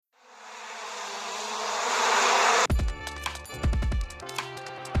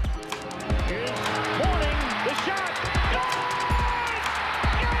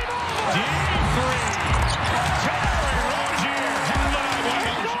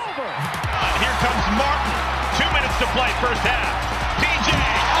first half. PJ.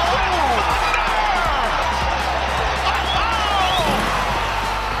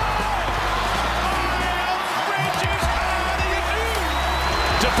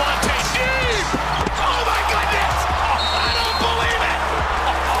 Devontae deep. Oh my goodness. I don't believe it.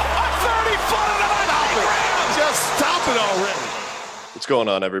 30-footer to the ground. Just stop it already. What's going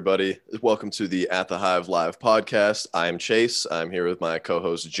on, everybody? Welcome to the At the Hive Live podcast. I'm Chase. I'm here with my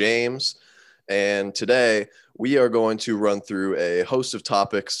co-host James. And today we are going to run through a host of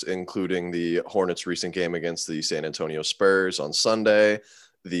topics, including the Hornets' recent game against the San Antonio Spurs on Sunday,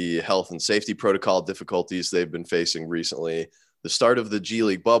 the health and safety protocol difficulties they've been facing recently, the start of the G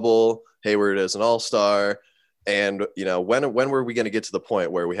League bubble, Hayward as an all-star, and, you know, when were we going to get to the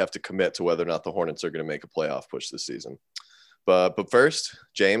point where we have to commit to whether or not the Hornets are going to make a playoff push this season? But first,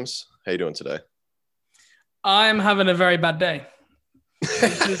 James, how you doing today? I'm having a very bad day.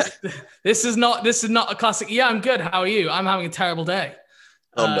 This is not a classic. Yeah, I'm good. How are you? I'm having a terrible day.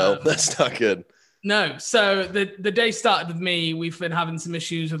 Oh, no, that's not good. No. So the day started with me. We've been having some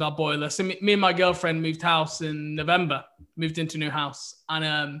issues with our boiler. So me and my girlfriend moved house in November, moved into a new house.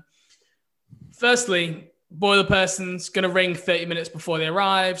 And firstly, boiler person's going to ring 30 minutes before they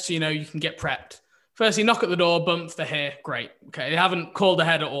arrive. So, you know, you can get prepped. Firstly, knock at the door, bump, they're here. Great. Okay. They haven't called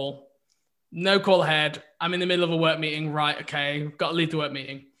ahead at all. No call ahead. I'm in the middle of a work meeting. Right. Okay. Got to leave the work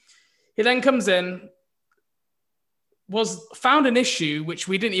meeting. He then comes in, found an issue, which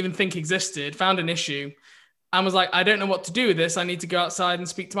we didn't even think existed, found an issue and was like, I don't know what to do with this. I need to go outside and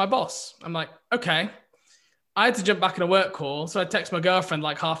speak to my boss. I'm like, okay. I had to jump back in a work call. So I text my girlfriend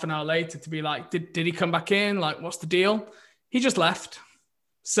like half an hour later to be like, did he come back in? Like, what's the deal? He just left.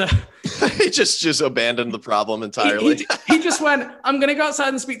 So he just abandoned the problem entirely. He just went, I'm going to go outside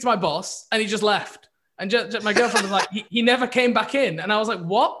and speak to my boss. And he just left. And my girlfriend was like, he never came back in. And I was like,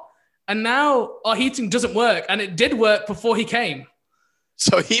 what? And now our heating doesn't work. And it did work before he came.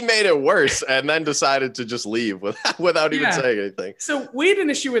 So he made it worse and then decided to just leave without even saying anything. So we had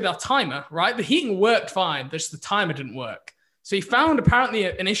an issue with our timer, right? The heating worked fine. Just the timer didn't work. So he found apparently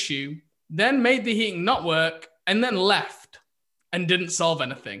an issue, then made the heating not work, and then left and didn't solve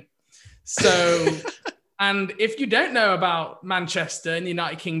anything. So, and if you don't know about Manchester in the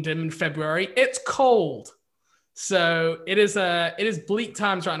United Kingdom in February, it's cold. So it is bleak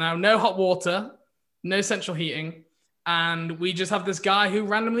times right now. No hot water, no central heating. And we just have this guy who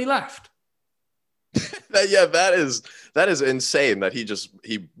randomly left. Yeah, that is insane that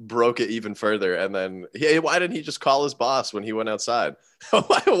he broke it even further. And then why didn't he just call his boss when he went outside?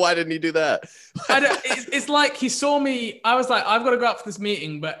 Why didn't he do that? It's like he saw me. I was like, I've got to go out for this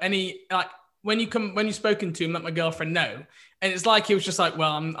meeting. But when you've spoken to him, let my girlfriend know. And it's like he was just like,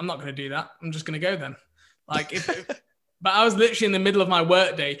 well, I'm not going to do that. I'm just going to go then. Like, but I was literally in the middle of my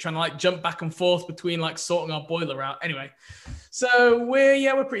work day trying to like jump back and forth between like sorting our boiler out. Anyway, so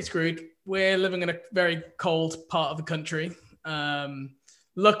we're pretty screwed. We're living in a very cold part of the country.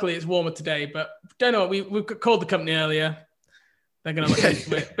 Luckily, it's warmer today, but don't know. We called the company earlier. They're going to look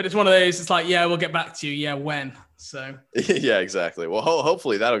into it. But it's one of those, it's like, yeah, we'll get back to you. Yeah, when? So. Yeah, exactly. Well,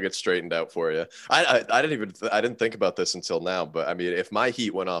 hopefully that'll get straightened out for you. I didn't think about this until now, but I mean, if my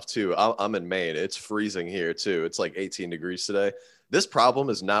heat went off too, I'm in Maine. It's freezing here too. It's like 18 degrees today. This problem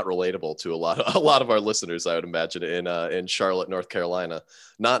is not relatable to a lot of our listeners, I would imagine, in Charlotte, North Carolina.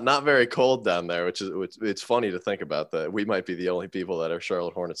 Not very cold down there, which it's funny to think about that. We might be the only people that are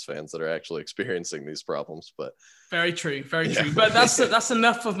Charlotte Hornets fans that are actually experiencing these problems. But very true. But that's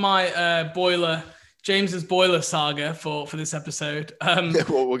enough of my James's boiler saga for this episode.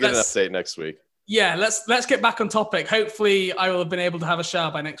 We'll get an update next week. Yeah, let's get back on topic. Hopefully, I will have been able to have a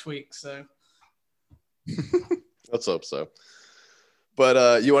shower by next week. So let's hope so.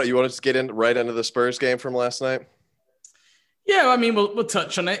 But you want to just get right into the Spurs game from last night? Yeah, I mean, we'll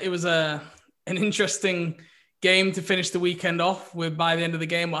touch on it. It was an interesting game to finish the weekend off with. By the end of the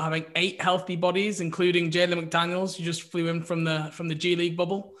game, we're having 8 healthy bodies, including Jalen McDaniels, who just flew in from the G League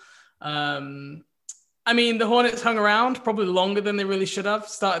bubble. I mean, the Hornets hung around probably longer than they really should have.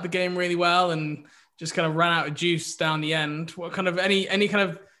 Started the game really well and just kind of ran out of juice down the end. What kind of any kind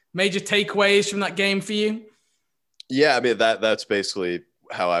of major takeaways from that game for you? Yeah, I mean that's basically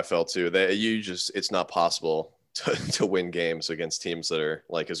how I felt too. It's not possible to win games against teams that are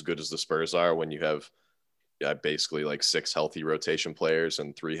like as good as the Spurs are when you have basically like 6 healthy rotation players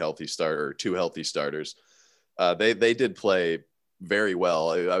and 2 healthy starters. They did play very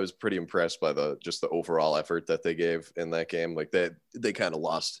well. I was pretty impressed by the overall effort that they gave in that game. Like they kind of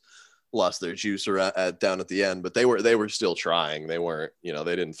lost their juice down at the end, but they were still trying. They weren't, they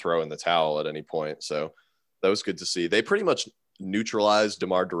didn't throw in the towel at any point. So that was good to see. They pretty much neutralized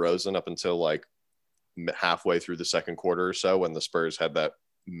DeMar DeRozan up until like halfway through the second quarter or so when the Spurs had that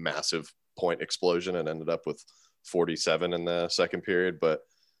massive point explosion and ended up with 47 in the second period. But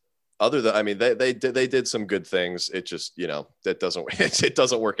other than, I mean, they did some good things. It just, that it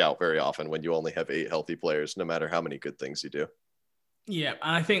doesn't work out very often when you only have 8 healthy players, no matter how many good things you do. Yeah,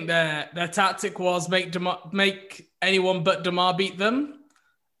 and I think their tactic was make anyone but DeMar beat them,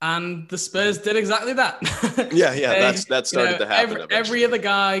 and the Spurs did exactly that. Yeah, that started to happen. Every other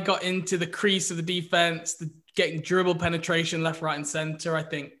guy got into the crease of the defense, getting dribble penetration left, right, and center. I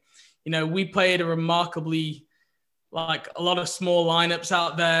think, we played a remarkably, like, a lot of small lineups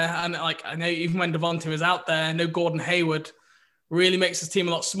out there, and like I know even when Devontae was out there, I know Gordon Hayward really makes his team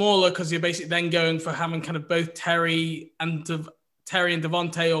a lot smaller because you're basically then going for having kind of both Terry and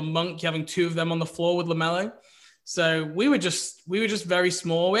Devontae or Monk, having 2 of them on the floor with LaMelo. So we were just very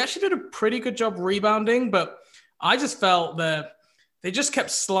small. We actually did a pretty good job rebounding, but I just felt that they just kept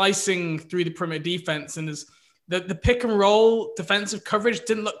slicing through the perimeter defense, and as the pick and roll defensive coverage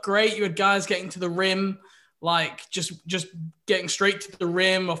didn't look great. You had guys getting to the rim, like just getting straight to the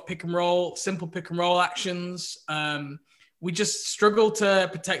rim off pick and roll, simple pick and roll actions. We just struggled to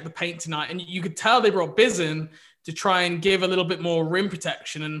protect the paint tonight, and you could tell they brought Biz in to try and give a little bit more rim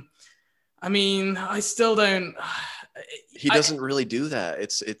protection. And I mean, I still don't. He doesn't really do that.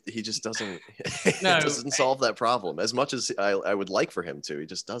 He just doesn't. No, it doesn't solve that problem as much as I would like for him to. He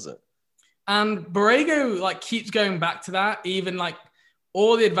just doesn't. And Borrego keeps going back to that. Even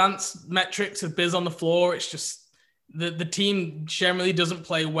all the advanced metrics of Biz on the floor, it's just the team generally doesn't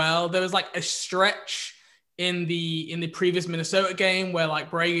play well. There was a stretch in the previous Minnesota game where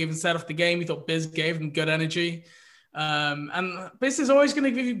Borrego even set off the game. He thought Biz gave them good energy. And Biz is always going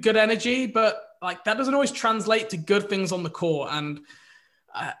to give you good energy, but that doesn't always translate to good things on the court. And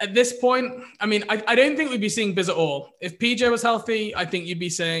at this point, I mean, I don't think we'd be seeing Biz at all. If PJ was healthy, I think you'd be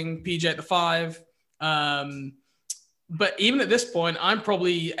saying PJ at the 5. But even at this point, I'm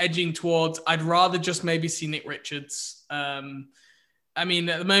probably edging towards I'd rather just maybe see Nick Richards. I mean,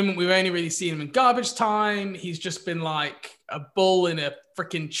 at the moment, we've only really seen him in garbage time. He's just been like a bull in a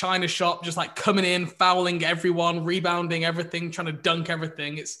freaking China shop, just coming in, fouling everyone, rebounding everything, trying to dunk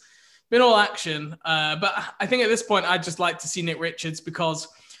everything. It's been all action. But I think at this point, I'd just like to see Nick Richards because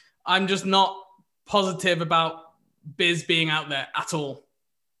I'm just not positive about Biz being out there at all.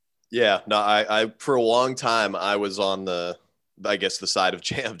 Yeah, no, I for a long time, I was on the side of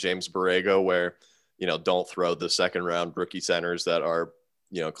James Borrego where, don't throw the second round rookie centers that are,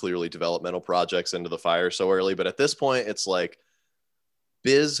 clearly developmental projects into the fire so early. But at this point, it's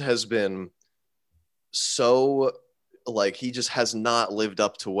Biz has been so he just has not lived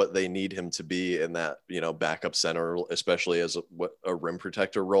up to what they need him to be in that, backup center, especially as a rim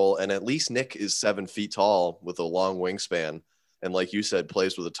protector role. And at least Nick is 7 feet tall with a long wingspan. And like you said,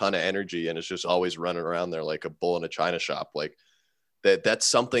 plays with a ton of energy and is just always running around there like a bull in a China shop. That's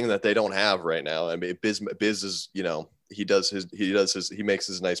something that they don't have right now. I mean, Biz is, he makes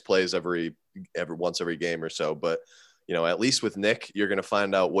his nice plays every game or so. But, at least with Nick, you're going to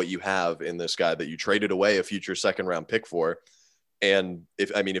find out what you have in this guy that you traded away a future second round pick for. And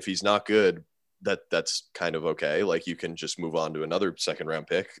if he's not good, that's kind of okay. You can just move on to another second round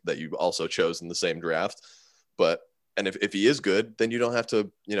pick that you also chose in the same draft. And if he is good, then you don't have to,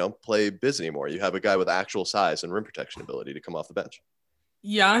 play Biz anymore. You have a guy with actual size and rim protection ability to come off the bench.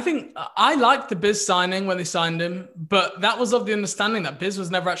 Yeah, I think I liked the Biz signing when they signed him, but that was of the understanding that Biz was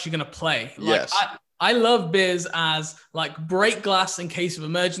never actually going to play. Yes. I love Biz as break glass in case of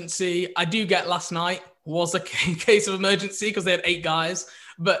emergency. I do get last night was a case of emergency because they had 8 guys,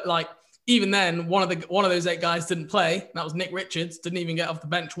 but even then, one of those 8 guys didn't play. That was Nick Richards. Didn't even get off the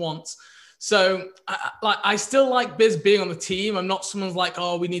bench once. So I still like Biz being on the team. I'm not someone's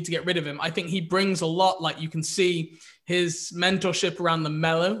we need to get rid of him. I think he brings a lot. You can see his mentorship around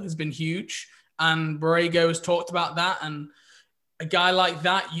LaMelo has been huge. And Borrego has talked about that. And a guy like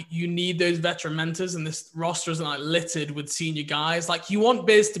that, you need those veteran mentors. And this roster isn't littered with senior guys. You want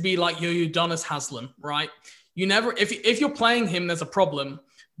Biz to be like Udonis Haslem, right? You never, if you're playing him, there's a problem.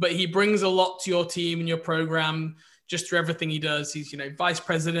 But he brings a lot to your team and your program. Just through everything he does. He's, vice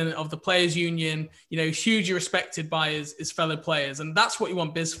president of the players union, hugely respected by his fellow players. And that's what you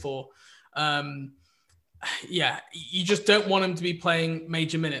want Biz for. Yeah, you just don't want him to be playing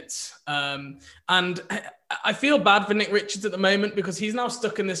major minutes. And I feel bad for Nick Richards at the moment because he's now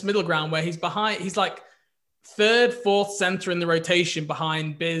stuck in this middle ground where he's behind, he's 3rd, 4th center in the rotation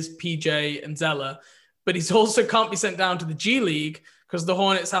behind Biz, PJ, and Zeller. But he's also can't be sent down to the G League because the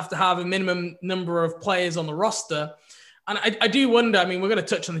Hornets have to have a minimum number of players on the roster. And I do wonder, we're going to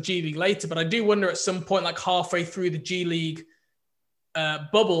touch on the G League later, but I do wonder at some point, halfway through the G League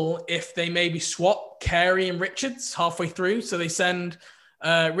bubble if they maybe swap Carey and Richards halfway through. So they send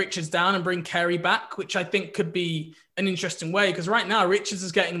Richards down and bring Carey back, which I think could be an interesting way, because right now Richards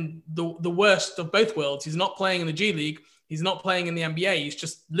is getting the worst of both worlds. He's not playing in the G League. He's not playing in the NBA. He's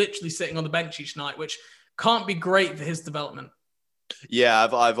just literally sitting on the bench each night, which can't be great for his development. Yeah,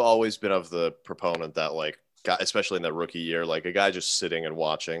 I've always been of the proponent that, like, especially in that rookie year, like a guy just sitting and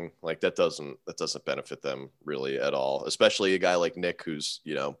watching, like that doesn't benefit them really at all. Especially a guy like Nick, who's,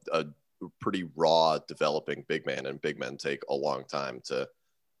 you know, a pretty raw developing big man, and big men take a long time to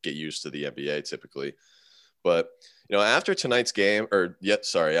get used to the NBA typically. But, you know, after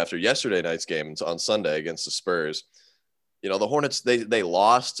yesterday night's game on Sunday against the Spurs, you know, the Hornets, they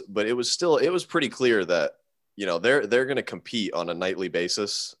lost, but it was pretty clear that, you know, they're going to compete on a nightly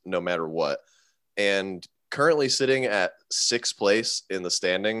basis no matter what. And currently sitting at sixth place in the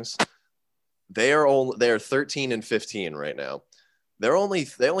standings, they are 13-15 right now. They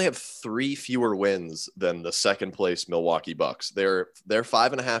only have 3 fewer wins than the second place Milwaukee Bucks. They're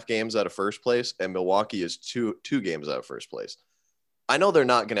 5.5 games out of first place, and Milwaukee is two games out of first place. I know they're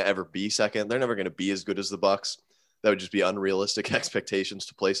not going to ever be second. They're never going to be as good as the Bucks. That would just be unrealistic expectations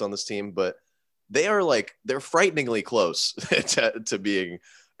to place on this team, but they're frighteningly close to being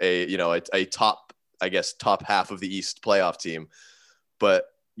a top, I guess, top half of the East playoff team. But,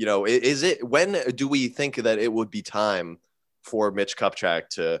 you know, when do we think that it would be time for Mitch Kupchak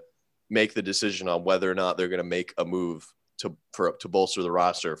to make the decision on whether or not they're going to make a move to bolster the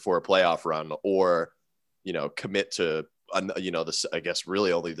roster for a playoff run, or, you know, commit to, you know, this, I guess,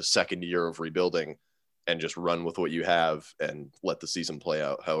 really only the second year of rebuilding and just run with what you have and let the season play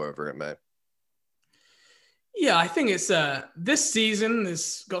out however it may? Yeah, I think it's this season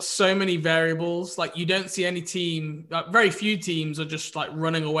has got so many variables. Like, you don't see any team, like very few teams are just like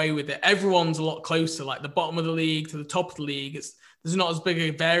running away with it. Everyone's a lot closer, like the bottom of the league to the top of the league. There's not as big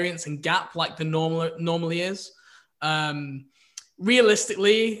a variance and gap like the normally is.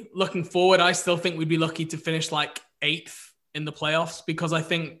 Realistically, looking forward, I still think we'd be lucky to finish like 8th in the playoffs, because I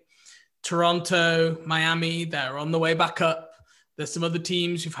think Toronto, Miami, they're on the way back up. There's some other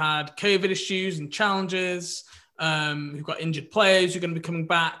teams who've had COVID issues and challenges, who've got injured players who are going to be coming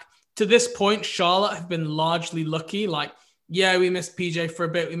back. To this point, Charlotte have been largely lucky. Like, yeah, we missed PJ for a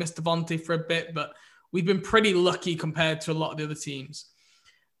bit. We missed Devontae for a bit, but we've been pretty lucky compared to a lot of the other teams.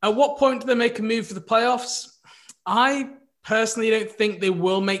 At what point do they make a move for the playoffs? I personally don't think they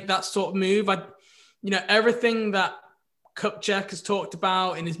will make that sort of move. Everything that Kupchak has talked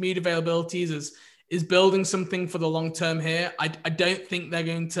about in his media availabilities is building something for the long term here. I don't think they're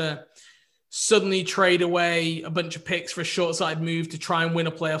going to suddenly trade away a bunch of picks for a short-sighted move to try and win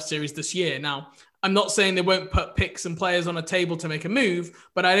a playoff series this year. Now, I'm not saying they won't put picks and players on a table to make a move,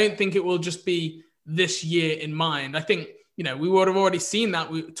 but I don't think it will just be this year in mind. I think, you know, we would have already seen that.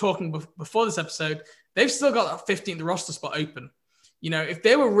 We were talking before this episode. They've still got that 15th roster spot open. You know, if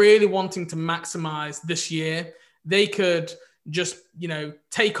they were really wanting to maximize this year, they could just, you know,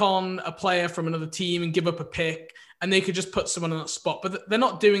 take on a player from another team and give up a pick, and they could just put someone on that spot. But they're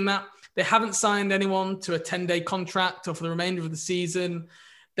not doing that. They haven't signed anyone to a 10-day contract or for the remainder of the season.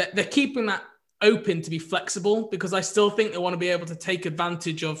 They're keeping that open to be flexible, because I still think they want to be able to take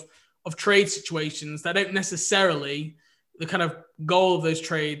advantage of trade situations that don't necessarily, the kind of goal of those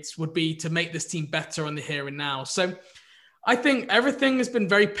trades would be to make this team better on the here and now. So I think everything has been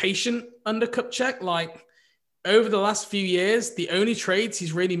very patient under Kupchak. Like, over the last few years, the only trades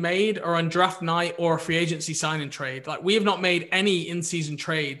he's really made are on draft night or a free agency signing trade. Like, we have not made any in-season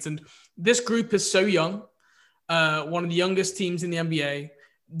trades. And this group is so young, one of the youngest teams in the NBA.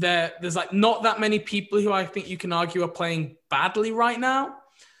 There's like not that many people who I think you can argue are playing badly right now.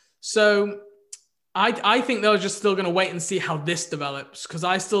 So I think they're just still going to wait and see how this develops, because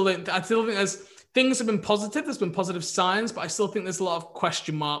I still think things have been positive. There's been positive signs, but I still think there's a lot of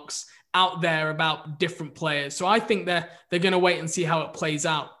question marks out there about different players. So I think they're going to wait and see how it plays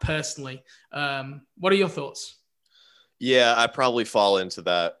out personally. What are your thoughts? Yeah, I probably fall into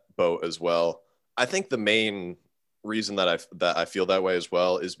that boat as well. I think the main reason that I feel that way as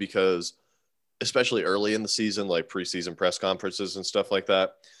well is because, especially early in the season, like preseason press conferences and stuff like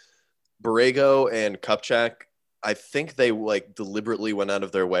that, Borrego and Kupchak, I think they like deliberately went out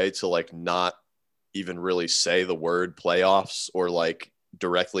of their way to like not even really say the word playoffs or like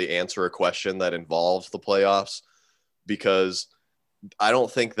directly answer a question that involves the playoffs, because I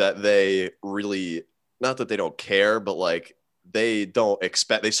don't think that they really, not that they don't care, but like they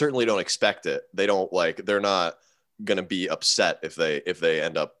certainly don't expect it. They're not going to be upset if they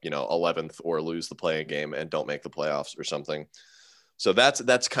end up, you know, 11th or lose the playing game and don't make the playoffs or something. So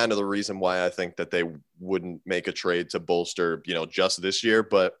that's kind of the reason why I think that they wouldn't make a trade to bolster, just this year.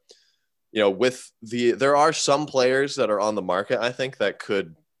 But, there are some players that are on the market, I think, that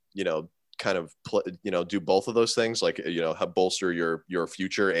could, kind of do both of those things, like, have bolster your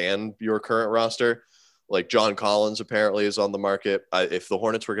future and your current roster. Like John Collins apparently is on the market. If the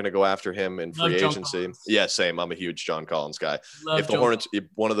Hornets were going to go after him in free agency, yeah, same. I'm a huge John Collins guy. If the Hornets,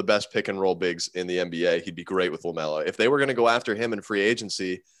 one of the best pick and roll bigs in the NBA, he'd be great with LaMelo. If they were going to go after him in free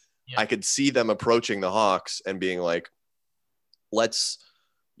agency, I could see them approaching the Hawks and being like, let's,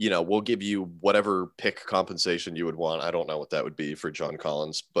 we'll give you whatever pick compensation you would want. I don't know what that would be for John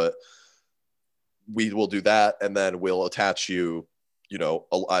Collins, but we will do that. And then we'll attach you,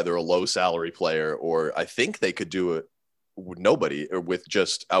 either a low salary player, or I think they could do it with nobody or with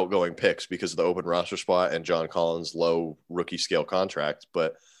just outgoing picks because of the open roster spot and John Collins' low rookie scale contract.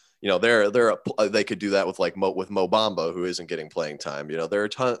 But, they could do that with with Mo Bamba, who isn't getting playing time. There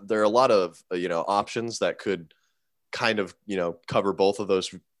are a lot of, options that could kind of, cover both of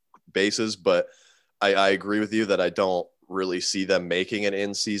those bases. But I agree with you that I don't really see them making an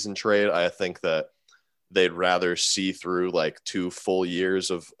in-season trade. I think that they'd rather see through 2 full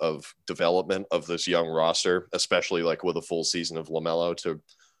years of development of this young roster, especially with a full season of LaMelo, to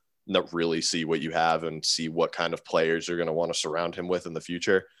not really see what you have and see what kind of players you're going to want to surround him with in the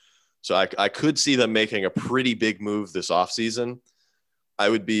future. So I could see them making a pretty big move this offseason.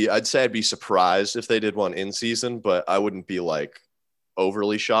 I'd say I'd be surprised if they did one in season, but I wouldn't be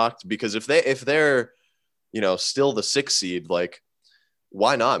overly shocked, because if they're, still the 6th seed,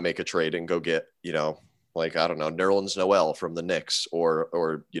 why not make a trade and go get, I don't know, Nerlens Noel from the Knicks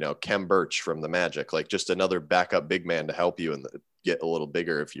or Kem Birch from the Magic, just another backup big man to help you and get a little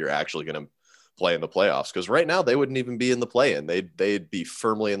bigger if you're actually going to play in the playoffs. Because right now they wouldn't even be in the play-in. They'd be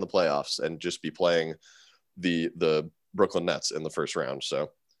firmly in the playoffs and just be playing the Brooklyn Nets in the first round.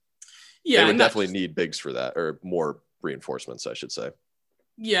 So they would definitely need bigs for that, or more reinforcements, I should say.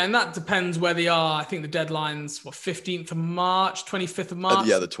 Yeah, and that depends where they are. I think the deadline's 15th of March, 25th of March.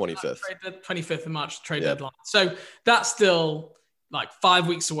 The 25th. 25th of March trade deadline. So that's still 5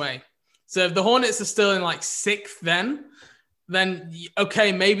 weeks away. So if the Hornets are still in 6th, then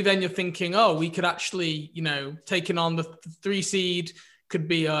okay, maybe then you're thinking, oh, we could actually, taking on the 3 seed could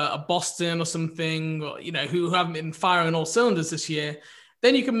be a Boston or something, or, who haven't been firing on all cylinders this year.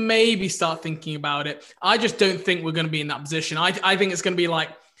 Then you can maybe start thinking about it. I just don't think we're going to be in that position. I think it's going to be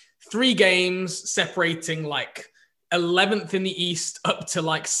 3 games separating 11th in the East up to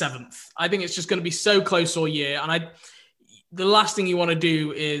 7th. I think it's just going to be so close all year. And the last thing you want to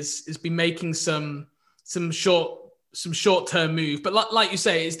do is be making some short-term move. But like you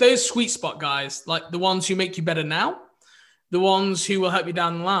say, it's those sweet spot guys, the ones who make you better now, the ones who will help you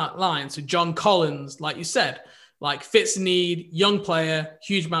down the line. So John Collins, like you said, fits the need, young player,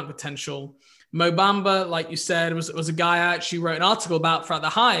 huge amount of potential. Mo Bamba, like you said, was a guy I actually wrote an article about for at the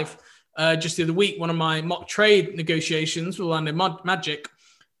Hive just the other week, one of my mock trade negotiations with Orlando Magic,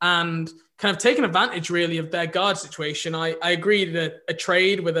 and kind of taking advantage really of their guard situation. I agreed a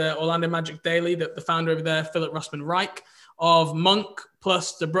trade with Orlando Magic Daily, that the founder over there, Philip Russman Reich, of Monk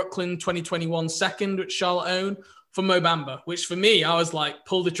plus the Brooklyn 2021 second, which Charlotte own, for Mo Bamba, which for me, I was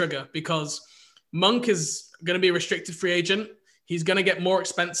pull the trigger, because Monk is going to be a restricted free agent. He's going to get more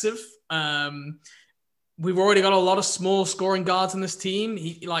expensive. We've already got a lot of small scoring guards in this team.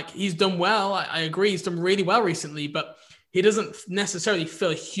 He's done well. I agree. He's done really well recently, but he doesn't necessarily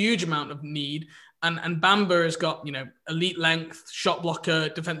fill a huge amount of need. And Bamba has got, elite length, shot blocker,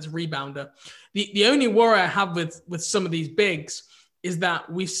 defensive rebounder. The only worry I have with some of these bigs is that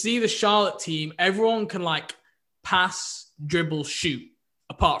we see the Charlotte team, everyone can pass, dribble, shoot,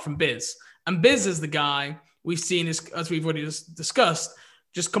 apart from Biz. And Biz is the guy we've seen, as we've already discussed,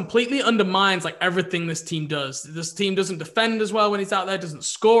 just completely undermines everything this team does. This team doesn't defend as well when he's out there, doesn't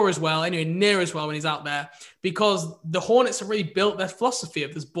score as well, anywhere near as well when he's out there, because the Hornets have really built their philosophy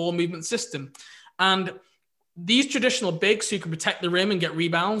of this ball movement system. And these traditional bigs who can protect the rim and get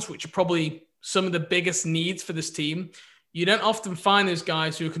rebounds, which are probably some of the biggest needs for this team, you don't often find those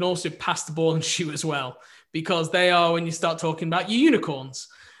guys who can also pass the ball and shoot as well, because they are, when you start talking about, your unicorns.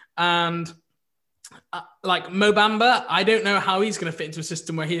 And Mo Bamba, I don't know how he's going to fit into a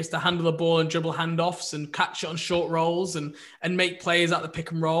system where he has to handle the ball and dribble handoffs and catch it on short rolls and make plays out the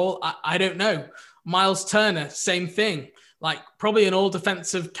pick and roll. I don't know. Miles Turner, same thing. Probably an all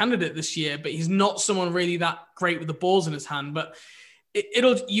defensive candidate this year, but he's not someone really that great with the balls in his hand. But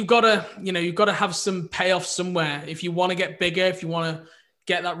you've got to have some payoff somewhere. If you want to get bigger, if you want to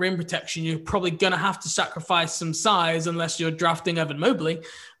get that rim protection, you're probably going to have to sacrifice some size, unless you're drafting Evan Mobley.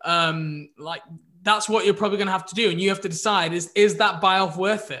 that's what you're probably going to have to do. And you have to decide, is that buyoff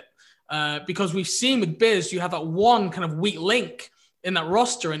worth it? Because we've seen with Biz, you have that one kind of weak link in that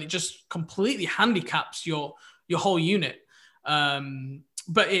roster, and it just completely handicaps your whole unit.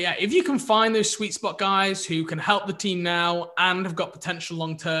 But yeah, if you can find those sweet spot guys who can help the team now and have got potential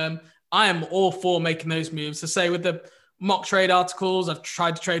long term, I am all for making those moves. So say with the mock trade articles, I've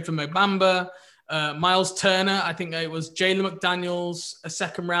tried to trade for Mo Bamba, Miles Turner. I think it was Jalen McDaniels, a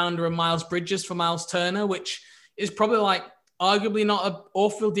second rounder, and Miles Bridges for Miles Turner, which is probably like arguably not an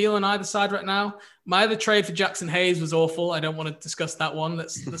awful deal on either side right now. My other trade for Jackson Hayes was awful. I don't want to discuss that one.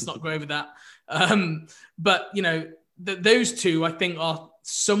 Let's not go over that. But you know, those two I think are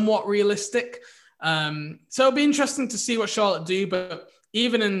somewhat realistic. So it'll be interesting to see what Charlotte do. But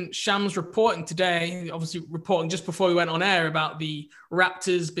even in Shams reporting today, obviously reporting just before we went on air about the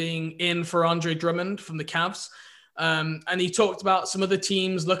Raptors being in for Andre Drummond from the Cavs. And he talked about some other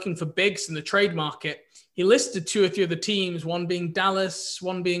teams looking for bigs in the trade market. He listed 2 or 3 of the teams, one being Dallas,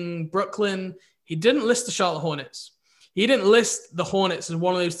 one being Brooklyn. He didn't list the Charlotte Hornets. He didn't list the Hornets as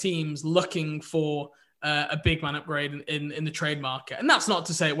one of those teams looking for a big man upgrade in the trade market. And that's not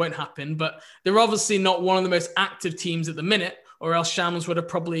to say it won't happen, but they're obviously not one of the most active teams at the minute, or else Shams would have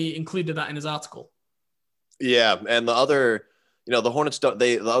probably included that in his article. Yeah. And the other, you know, the Hornets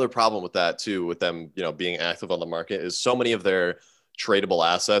the other problem with that too, with them, you know, being active on the market is so many of their tradable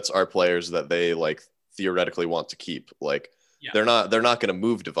assets are players that they like theoretically want to keep. Like, they're not going to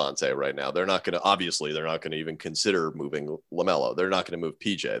move Devontae right now. They're not going to even consider moving LaMelo. They're not going to move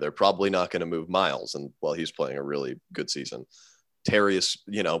PJ. They're probably not going to move Miles. And well, he's playing a really good season. Terry is,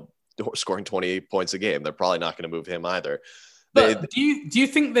 you know, scoring 28 points a game. They're probably not going to move him either. But do you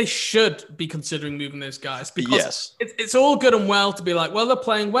think they should be considering moving those guys? Because yes, it's all good and well to be like, well, they're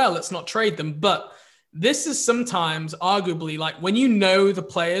playing well, let's not trade them. But this is sometimes arguably like when you know the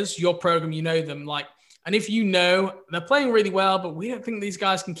players, your program, you know them, like, and if you know they're playing really well, but we don't think these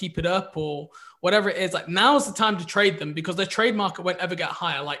guys can keep it up or whatever it is, like now is the time to trade them because their trade market won't ever get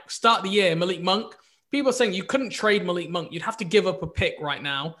higher. Like start the year, Malik Monk, people are saying you couldn't trade Malik Monk. You'd have to give up a pick right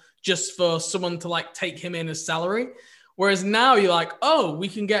now just for someone to like take him in as salary. Whereas now you're like, oh, we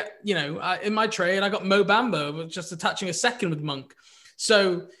can get, you know, in my trade, I got Mo Bamba just attaching a second with Monk.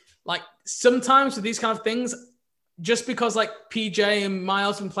 So like sometimes with these kind of things, just because like PJ and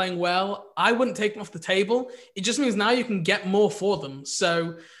Miles have been playing well, I wouldn't take them off the table. It just means now you can get more for them.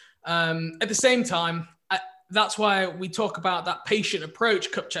 So at the same time, that's why we talk about that patient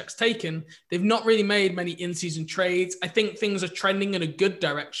approach Kupchak's taken. They've not really made many in-season trades. I think things are trending in a good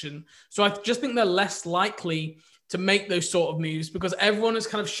direction. So I just think they're less likely to make those sort of moves because everyone has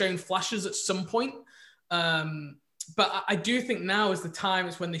kind of shown flashes at some point. But I do think now is the time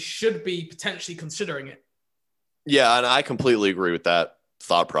is when they should be potentially considering it. Yeah, and I completely agree with that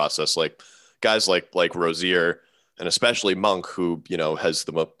thought process. Like guys like Rozier and especially Monk, who, you know, has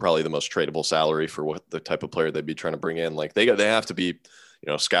probably the most tradable salary for what the type of player they'd be trying to bring in. Like they have to be, you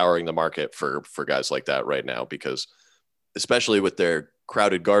know, scouring the market for guys like that right now, because especially with their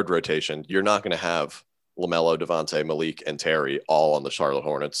crowded guard rotation, you're not going to have LaMelo, Devontae, Malik, and Terry all on the Charlotte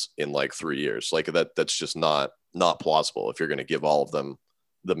Hornets in like 3 years. Like that's just not plausible if you're going to give all of them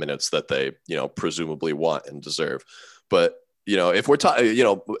the minutes that they, you know, presumably want and deserve. But, you know, if we're talking, you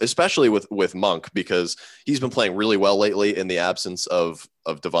know, especially with Monk, because he's been playing really well lately in the absence of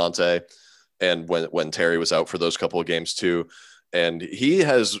Devontae and when Terry was out for those couple of games too. And he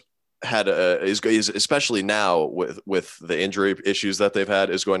has had is especially now with the injury issues that they've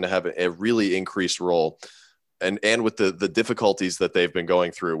had, is going to have a really increased role. And with the difficulties that they've been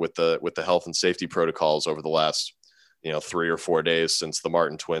going through with the health and safety protocols over the last, you know, 3 or 4 days since the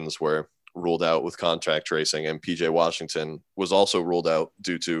Martin twins were ruled out with contact tracing, and PJ Washington was also ruled out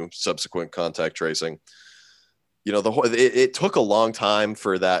due to subsequent contact tracing. You know, it took a long time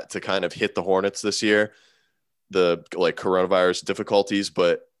for that to kind of hit the Hornets this year, the like coronavirus difficulties,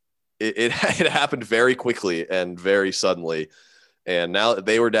 but it happened very quickly and very suddenly. And now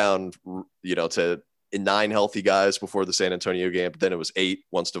they were down, you know, to 9 healthy guys before the San Antonio game, but then it was 8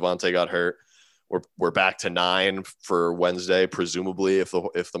 once Devontae got hurt. We're back to 9 for Wednesday, presumably if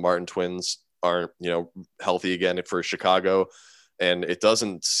the Martin twins aren't, you know, healthy again for Chicago. And it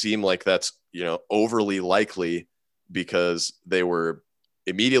doesn't seem like that's, you know, overly likely, because they were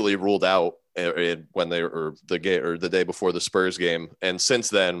immediately ruled out when they were the day before the Spurs game. And since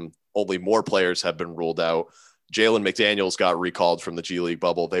then, only more players have been ruled out. Jalen McDaniels got recalled from the G League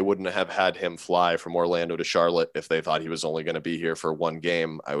bubble. They wouldn't have had him fly from Orlando to Charlotte if they thought he was only going to be here for 1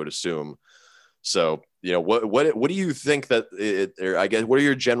 game, I would assume. So, you know, what do you think I guess, what are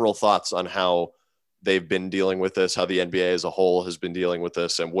your general thoughts on how they've been dealing with this, how the NBA as a whole has been dealing with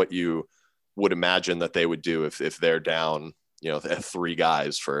this, and what you would imagine that they would do if they're down, you know, 3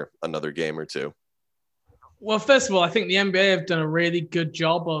 guys for another game or two. Well, first of all, I think the NBA have done a really good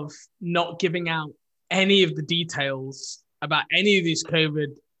job of not giving out any of the details about any of these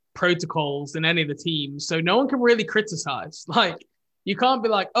COVID protocols in any of the teams. So no one can really criticize. Like, you can't be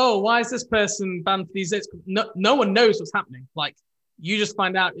like, oh, why is this person banned for these days? No one knows what's happening. Like, you just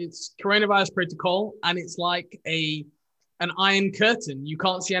find out it's coronavirus protocol and it's like an iron curtain. You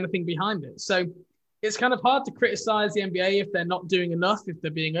can't see anything behind it. So it's kind of hard to criticize the NBA if they're not doing enough, if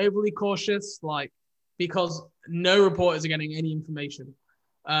they're being overly cautious, like, because no reporters are getting any information.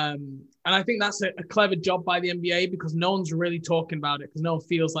 And I think that's a clever job by the NBA because no one's really talking about it because no one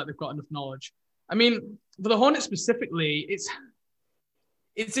feels like they've got enough knowledge. I mean, for the Hornets specifically,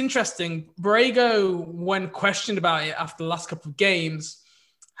 it's interesting. Borrego, when questioned about it after the last couple of games,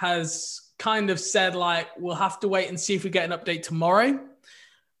 has kind of said, like, we'll have to wait and see if we get an update tomorrow.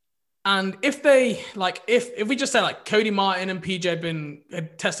 And if they, like, if we just say, like, Cody Martin and PJ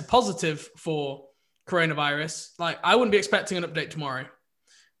had tested positive for coronavirus, like, I wouldn't be expecting an update tomorrow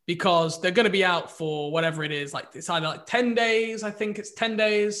because they're going to be out for whatever it is. Like, it's either like 10 days, I think it's 10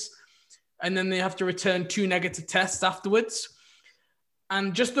 days. And then they have to return 2 negative tests afterwards.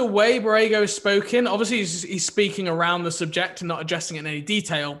 And just the way Borrego has spoken, obviously he's speaking around the subject and not addressing it in any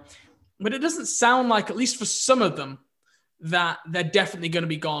detail, but it doesn't sound like, at least for some of them, that they're definitely going to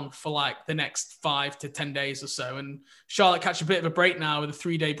be gone for like the next 5 to 10 days or so. And Charlotte catch a bit of a break now with a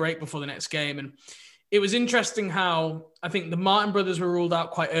 3-day break before the next game. And it was interesting how I think the Martin brothers were ruled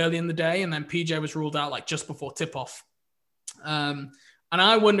out quite early in the day, and then PJ was ruled out like just before tip-off. And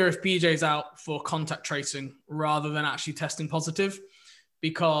I wonder if PJ's out for contact tracing rather than actually testing positive.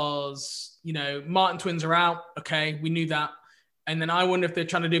 Because, you know, Martin twins are out. Okay, we knew that. And then I wonder if they're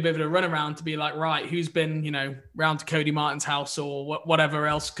trying to do a bit of a runaround to be like, right, who's been, you know, round to Cody Martin's house or whatever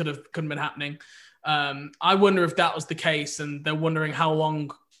else could have been happening. I wonder if that was the case, and they're wondering how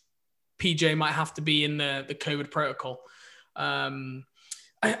long PJ might have to be in the COVID protocol.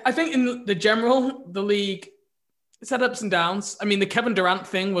 I think in the general, the league, it's had ups and downs. I mean, the Kevin Durant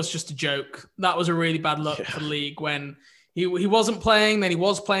thing was just a joke. That was a really bad look for the league when he wasn't playing, then he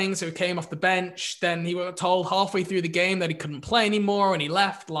was playing, so he came off the bench. Then he got told halfway through the game that he couldn't play anymore, and he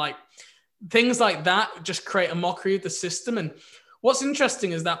left. Like, things like that just create a mockery of the system. And what's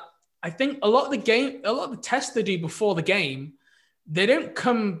interesting is that I think a lot of the tests they do before the game, they don't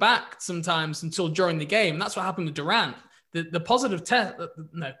come back sometimes until during the game. That's what happened with Durant. The positive test,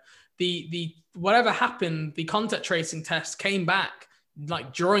 the whatever happened, the contact tracing test came back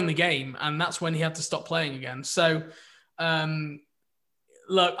like during the game, and that's when he had to stop playing again. So.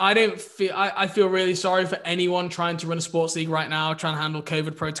 Look, I feel really sorry for anyone trying to run a sports league right now, trying to handle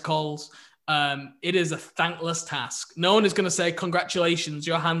COVID protocols. It is a thankless task. No one is going to say, congratulations,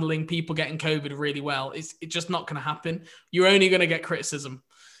 you're handling people getting COVID really well. It's just not going to happen. You're only going to get criticism.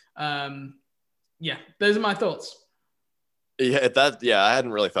 Yeah, those are my thoughts. Yeah, I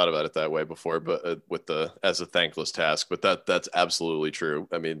hadn't really thought about it that way before, but as a thankless task, but that's absolutely true.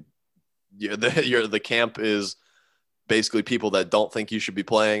 I mean, the camp is basically people that don't think you should be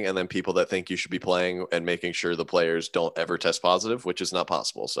playing, and then people that think you should be playing, and making sure the players don't ever test positive, which is not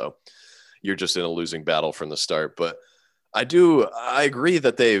possible. So you're just in a losing battle from the start. But I agree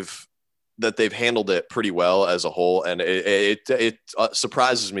that they've handled it pretty well as a whole. And it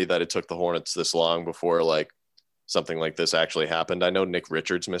surprises me that it took the Hornets this long before like something like this actually happened. I know Nick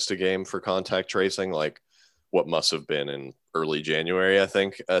Richards missed a game for contact tracing, like what must have been in early January, I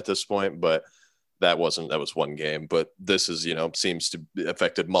think, at this point, but that was one game. But this is, seems to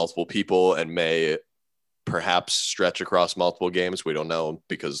affected multiple people and may perhaps stretch across multiple games. We don't know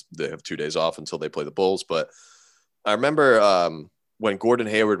because they have 2 days off until they play the Bulls. But I remember when Gordon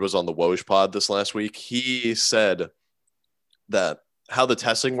Hayward was on the Woj pod this last week, he said that how the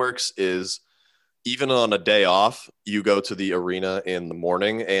testing works is even on a day off, you go to the arena in the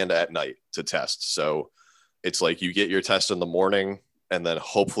morning and at night to test. So it's like you get your test in the morning, and then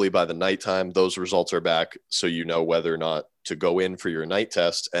hopefully by the nighttime, those results are back. So you know whether or not to go in for your night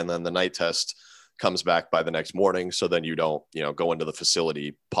test. And then the night test comes back by the next morning. So then you don't, go into the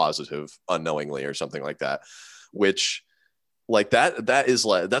facility positive unknowingly or something like that, which like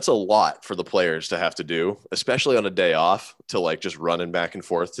that's a lot for the players to have to do, especially on a day off, to like just running back and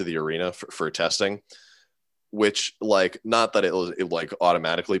forth to the arena for testing, which like, not that it like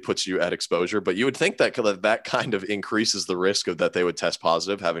automatically puts you at exposure, but you would think that kind of increases the risk of that they would test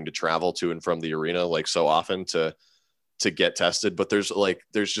positive, having to travel to and from the arena like so often to get tested. But there's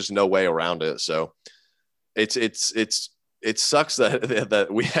just no way around it. So it sucks that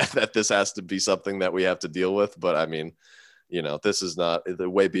we have, that this has to be something that we have to deal with. But I mean, this is not the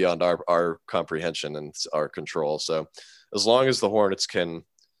way beyond our comprehension and our control. So as long as the Hornets can,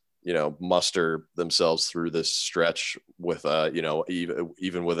 muster themselves through this stretch with,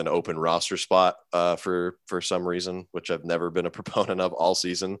 even with an open roster spot for some reason, which I've never been a proponent of all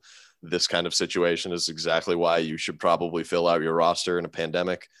season, this kind of situation is exactly why you should probably fill out your roster in a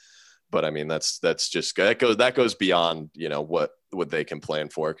pandemic. But I mean, that goes beyond, what they can plan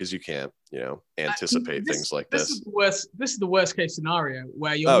for, because you can't, anticipate things like this. This is the worst case scenario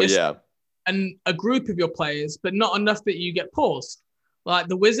where you're missing a group of your players, but not enough that you get paused. Like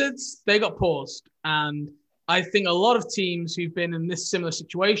the Wizards, they got paused. And I think a lot of teams who've been in this similar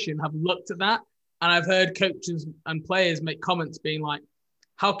situation have looked at that. And I've heard coaches and players make comments being like,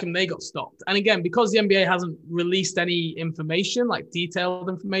 how come they got stopped? And again, because the NBA hasn't released any information, like detailed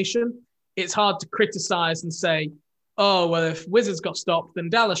information, it's hard to criticize and say, oh, well, if Wizards got stopped,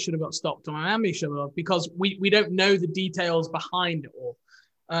 then Dallas should have got stopped or Miami should have, because we don't know the details behind it all.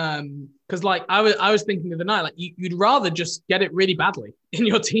 Because like I was thinking the other night, like you'd rather just get it really badly in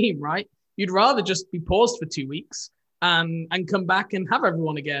your team, right? You'd rather just be paused for 2 weeks and come back and have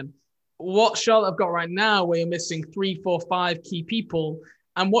everyone again. What Charlotte have got right now, where you're missing 3, 4, 5 key people,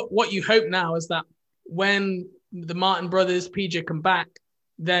 and what you hope now is that when the Martin brothers, PJ, come back,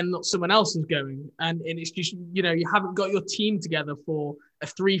 then not someone else is going, and it's just you haven't got your team together for a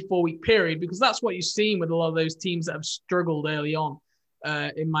 3-4 week period, because that's what you've seen with a lot of those teams that have struggled early on.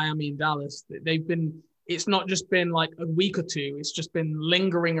 In Miami and Dallas, it's not just been like a week or two, it's just been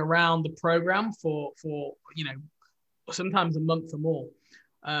lingering around the program for sometimes a month or more.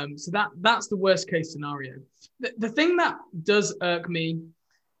 So that's the worst case scenario. The thing that does irk me,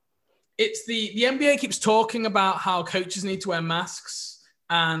 it's the NBA keeps talking about how coaches need to wear masks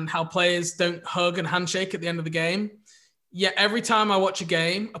and how players don't hug and handshake at the end of the game. Yet every time I watch a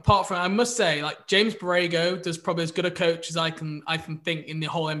game, apart from, I must say, like James Borrego does probably as good a coach as I can think in the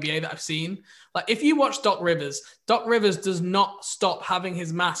whole NBA that I've seen. Like if you watch Doc Rivers does not stop having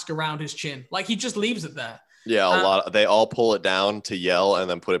his mask around his chin. Like he just leaves it there. Yeah, they all pull it down to yell and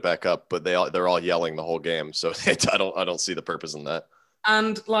then put it back up, but they're all yelling the whole game. So I don't see the purpose in that.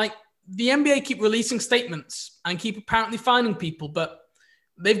 And like the NBA keep releasing statements and keep apparently finding people, but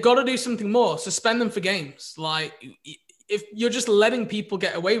they've got to do something more. Suspend them for games. Like if you're just letting people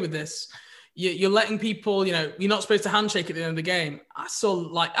get away with this, you're letting people, you're not supposed to handshake at the end of the game. I saw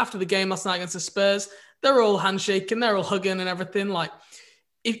like after the game last night against the Spurs, they're all handshaking, they're all hugging and everything. Like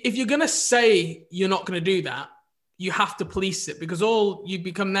if you're going to say you're not going to do that, you have to police it, because all you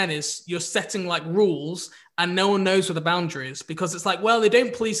become then is you're setting like rules and no one knows where the boundary is, because it's like, well, they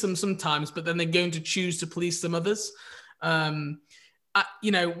don't police them sometimes, but then they're going to choose to police some others.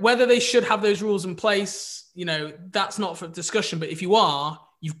 Whether they should have those rules in place, that's not for discussion. But if you are,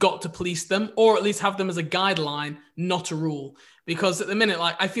 you've got to police them, or at least have them as a guideline, not a rule. Because at the minute,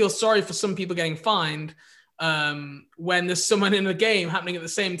 like I feel sorry for some people getting fined when there's someone in a game happening at the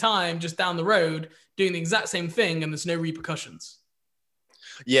same time, just down the road, doing the exact same thing, and there's no repercussions.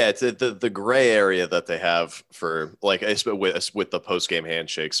 Yeah, it's the gray area that they have for like with the post game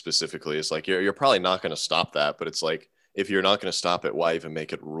handshake specifically. It's like you're probably not going to stop that, but it's like if you're not going to stop it, why even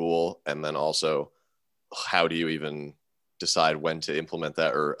make it rule? And then also, how do you even decide when to implement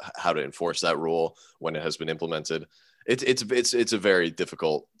that or how to enforce that rule when it has been implemented? It's a very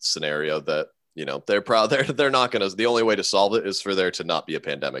difficult scenario that they're not going to. The only way to solve it is for there to not be a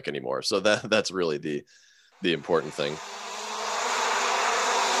pandemic anymore. So that's really the important thing.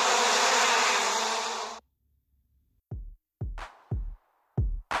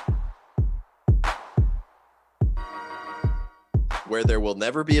 Where there will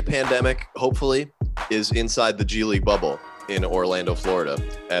never be a pandemic, hopefully, is inside the G League bubble in Orlando, Florida,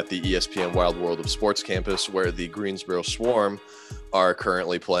 at the ESPN Wild World of Sports campus, where the Greensboro Swarm are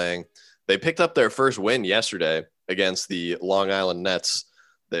currently playing. They picked up their first win yesterday against the Long Island Nets.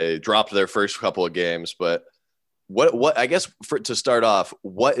 They dropped their first couple of games, but what I guess to start off,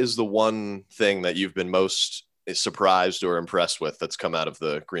 what is the one thing that you've been most surprised or impressed with that's come out of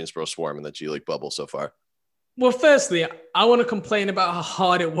the Greensboro Swarm in the G League bubble so far? Well, firstly, I want to complain about how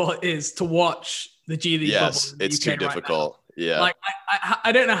hard it is to watch the G League bubble. Yes, it's too difficult. Yeah. Like,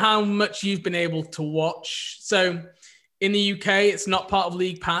 I don't know how much you've been able to watch. So in the UK, it's not part of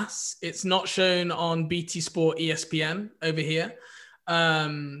League Pass. It's not shown on BT Sport ESPN over here.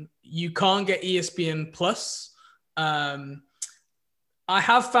 You can't get ESPN Plus. I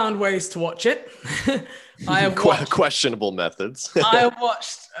have found ways to watch it. I have questionable methods. I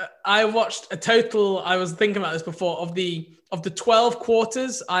watched a total. I was thinking about this before. Of the 12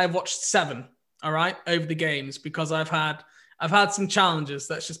 quarters, I have watched 7. All right, over the games, because I've had some challenges.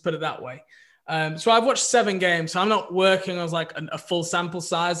 Let's just put it that way. So I've watched 7 games. So I'm not working as like a full sample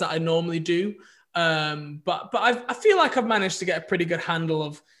size that I normally do. But I feel like I've managed to get a pretty good handle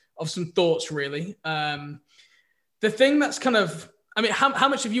of some thoughts, really. The thing that's kind of, I mean, how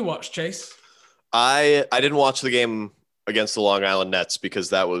much have you watched, Chase? I didn't watch the game against the Long Island Nets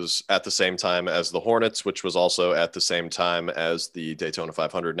because that was at the same time as the Hornets, which was also at the same time as the Daytona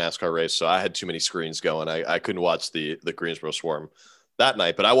 500 NASCAR race. So I had too many screens going. I couldn't watch the Greensboro Swarm that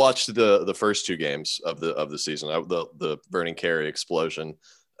night, but I watched the first 2 games of the season. The Vernon Carey explosion,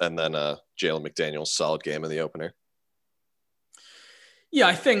 and then Jalen McDaniel's solid game in the opener.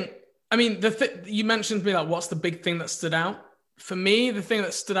 Yeah, I mean, you mentioned to me, like, what's the big thing that stood out? For me, the thing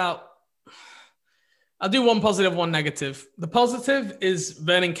that stood out, I'll do one positive, one negative. The positive is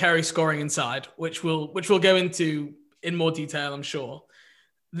Vernon Carey scoring inside, which we'll go into in more detail, I'm sure.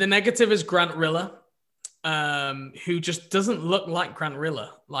 The negative is Grant Riller, who just doesn't look like Grant Riller,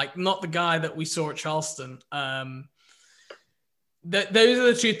 like not the guy that we saw at Charleston. Those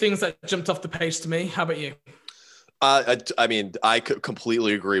are the 2 things that jumped off the page to me. How about you? I mean, I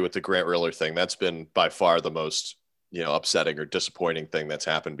completely agree with the Grant Riller thing. That's been by far the most upsetting or disappointing thing that's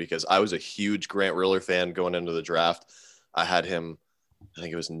happened, because I was a huge Grant Riller fan going into the draft. I had him, I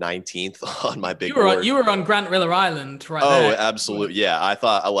think it was 19th on my big board. You were on Grant Riller Island, right? Oh, there. absolutely. Yeah. I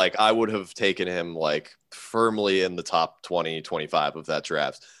thought, like, I would have taken him like firmly in the top 20, 25 of that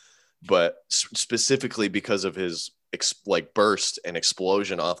draft, but specifically because of his burst and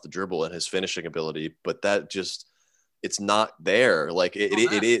explosion off the dribble and his finishing ability. But that just, it's not there. Like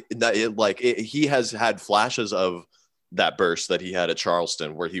he has had flashes of that burst that he had at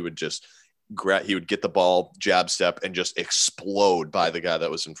Charleston, where he would just get the ball, jab step, and just explode by the guy that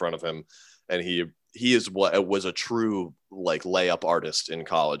was in front of him. And he was a true like layup artist in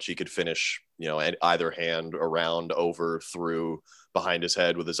college. He could finish, at either hand, around, over, through, behind his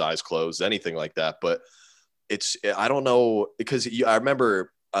head with his eyes closed, anything like that. But I don't know, because I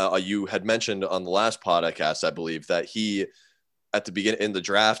remember you had mentioned on the last podcast, I believe, that he, at the beginning in the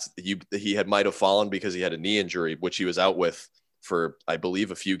draft, he might have fallen because he had a knee injury, which he was out with for, I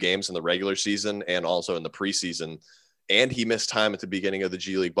believe, a few games in the regular season and also in the preseason. And he missed time at the beginning of the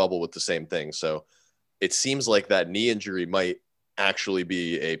G League bubble with the same thing. So it seems like that knee injury might actually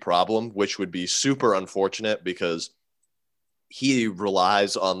be a problem, which would be super unfortunate, because he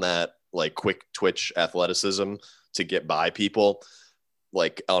relies on that like quick twitch athleticism to get by people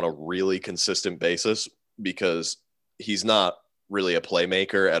like on a really consistent basis, because he's not really a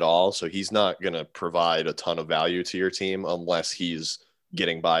playmaker at all. So he's not going to provide a ton of value to your team unless he's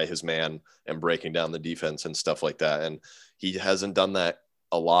getting by his man and breaking down the defense and stuff like that. And he hasn't done that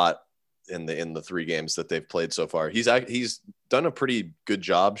a lot in the 3 games that they've played so far. He's done a pretty good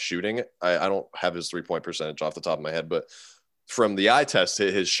job shooting. I don't have his 3-point percentage off the top of my head, but from the eye test,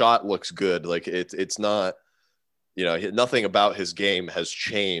 his shot looks good. Like it's not, nothing about his game has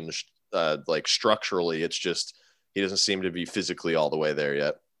changed like structurally. It's just, he doesn't seem to be physically all the way there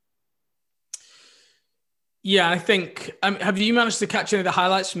yet. Yeah, I think. Have you managed to catch any of the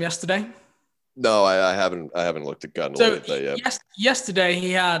highlights from yesterday? No, I haven't looked at that yet. Yesterday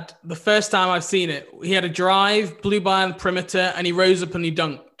he had, the first time I've seen it, he had a drive, blew by on the perimeter, and he rose up and he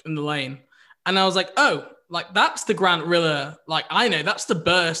dunked in the lane. And I was like, oh, like that's the Grant Riller. Like I know that's the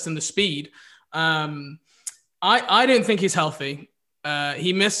burst and the speed. I don't think he's healthy.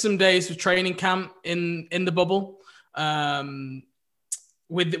 He missed some days of training camp in the bubble.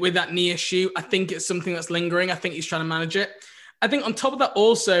 With that knee issue, I think it's something that's lingering. I think he's trying to manage it. I think on top of that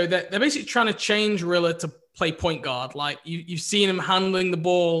also, that they're basically trying to change Riller to play point guard. Like you've seen him handling the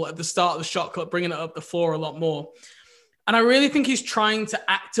ball at the start of the shot clock, bringing it up the floor a lot more. And I really think he's trying to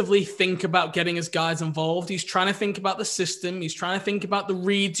actively think about getting his guys involved. He's trying to think about the system. He's trying to think about the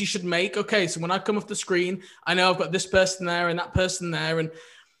reads he should make. Okay, so when I come off the screen, I know I've got this person there and that person there. And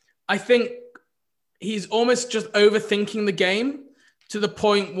I think he's almost just overthinking the game to the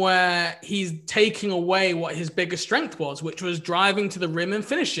point where he's taking away what his biggest strength was, which was driving to the rim and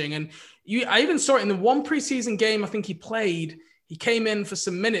finishing. And I even saw it in the one preseason game I think he played. He came in for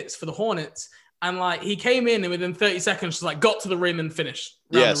some minutes for the Hornets. And like he came in and within 30 seconds, just like got to the rim and finished.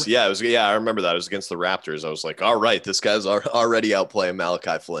 Yes, yeah, I remember that. It was against the Raptors. I was like, all right, this guy's already outplaying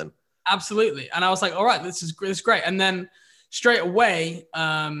Malachi Flynn. Absolutely, and I was like, all right, this is great. And then straight away,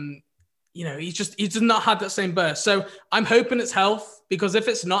 he does not have that same burst. So I'm hoping it's health, because if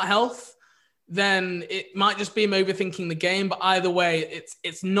it's not health, then it might just be him overthinking the game. But either way,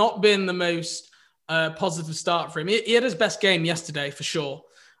 it's not been the most positive start for him. He had his best game yesterday for sure.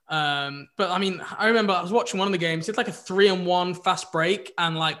 But I mean, I remember I was watching one of the games. He had like a 3-on-1 fast break,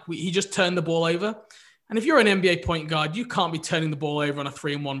 and like he just turned the ball over. And if you're an NBA point guard, you can't be turning the ball over on a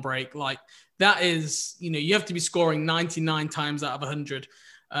 3-and-1 break. Like that is, you have to be scoring 99 times out of 100.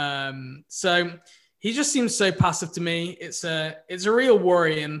 So he just seems so passive to me. It's a real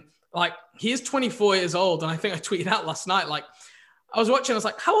worry. And like, he is 24 years old. And I think I tweeted out last night, like, I was watching, I was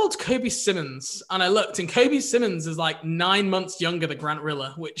like, how old's Kobe Simmons? And I looked, and Kobe Simmons is like 9 months younger than Grant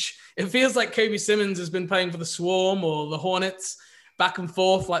Riller, which it feels like Kobe Simmons has been playing for the Swarm or the Hornets back and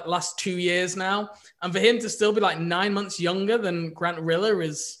forth like last 2 years now. And for him to still be like 9 months younger than Grant Riller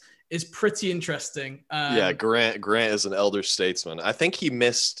is pretty interesting. Grant is an elder statesman. I think he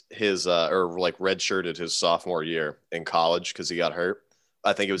missed his or like redshirted his sophomore year in college because he got hurt.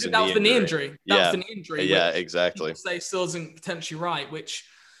 I think it was that was the knee injury. That was the knee injury. Yeah, exactly. Say still isn't potentially right, which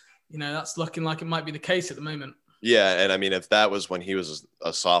that's looking like it might be the case at the moment. Yeah, and I mean, if that was when he was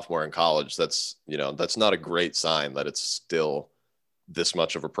a sophomore in college, that's not a great sign that it's still this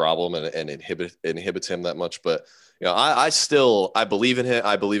much of a problem and inhibits him that much. But I believe in him.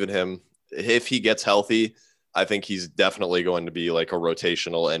 I believe in him. If he gets healthy, I think he's definitely going to be like a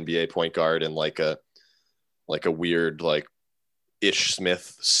rotational NBA point guard and like a weird like Ish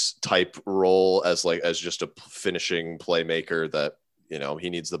Smith type role as just a finishing playmaker that, he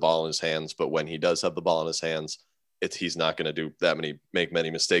needs the ball in his hands. But when he does have the ball in his hands, he's not going to make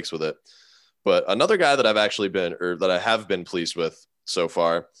many mistakes with it. But another guy that I have been pleased with so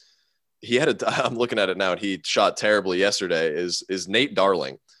far, I'm looking at it now and he shot terribly yesterday, is Nate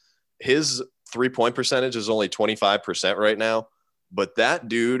Darling. His 3-point percentage is only 25% right now, but that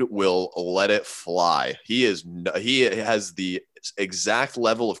dude will let it fly. He has the exact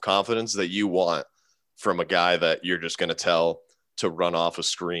level of confidence that you want from a guy that you're just going to tell to run off of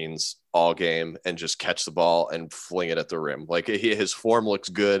screens all game and just catch the ball and fling it at the rim. Like his form looks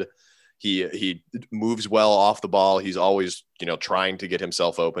good. He moves well off the ball. He's always, trying to get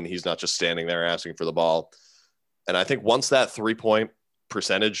himself open. He's not just standing there asking for the ball. And I think once that 3-point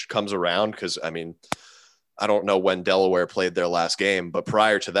percentage comes around, because I mean, I don't know when Delaware played their last game, but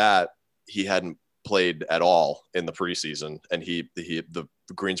prior to that, he hadn't played at all in the preseason. And the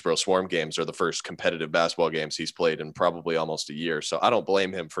Greensboro Swarm games are the first competitive basketball games he's played in probably almost a year. So I don't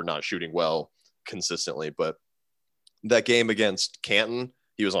blame him for not shooting well consistently, but that game against Canton,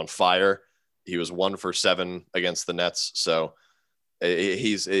 he was on fire. He was 1 for 7 against the Nets. So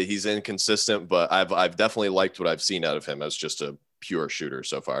he's inconsistent, but I've definitely liked what I've seen out of him as just a pure shooter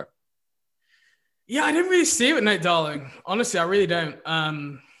so far. Yeah, I didn't really see it with Nate Darling. Honestly, I really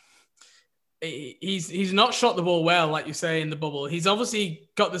don't. He's not shot the ball well, like you say, in the bubble. He's obviously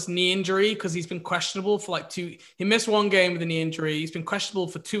got this knee injury because he's been questionable for like 2. He missed 1 game with a knee injury. He's been questionable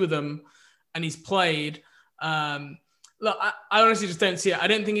for 2 of them, and he's played. Look, I honestly just don't see it. I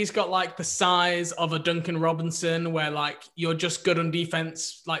don't think he's got like the size of a Duncan Robinson where like you're just good on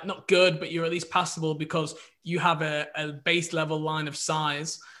defense, like not good, but you're at least passable because you have a base level line of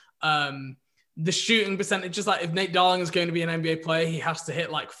size. The shooting percentage, just like if Nate Darling is going to be an NBA player, he has to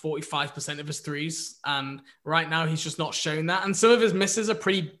hit like 45% of his threes. And right now he's just not showing that. And some of his misses are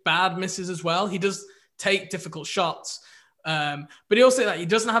pretty bad misses as well. He does take difficult shots. But he also he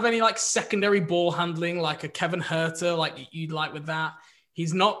doesn't have any like secondary ball handling like a Kevin Huerter like you'd like with that.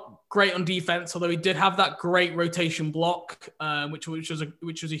 He's not great on defense, although he did have that great rotation block, which was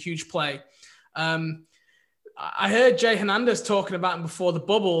a huge play. I heard Jay Hernandez talking about him before the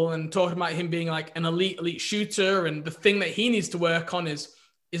bubble and talking about him being like an elite shooter, and the thing that he needs to work on is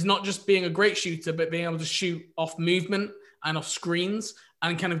not just being a great shooter, but being able to shoot off movement and off screens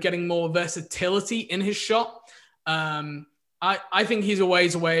and kind of getting more versatility in his shot. I think he's a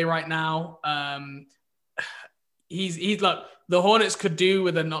ways away right now. He's like the Hornets could do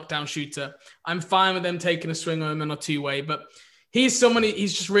with a knockdown shooter. I'm fine with them taking a swing on him in a 2-way, but he's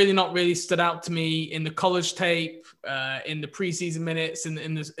he's just really not really stood out to me in the college tape, in the preseason minutes,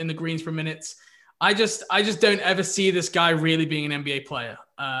 in the Greensboro minutes. I just don't ever see this guy really being an NBA player.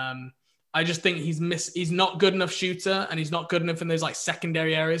 I just think he's not good enough shooter, and he's not good enough in those like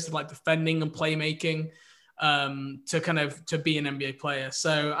secondary areas of like defending and playmaking. To be an NBA player.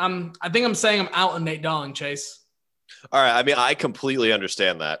 So I think I'm saying I'm out on Nate Darling, Chase. All right. I mean, I completely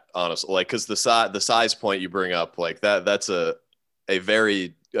understand that, honestly, like, cause the size point you bring up, like that's a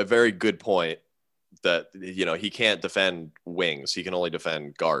very good point that, he can't defend wings. He can only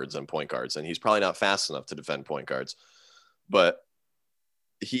defend guards and point guards, and he's probably not fast enough to defend point guards, but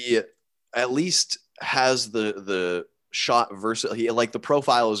he at least has the shot versus the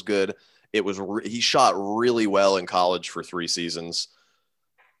profile is good. He shot really well in college for 3 seasons.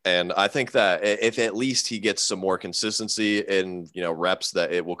 And I think that if at least he gets some more consistency in, reps,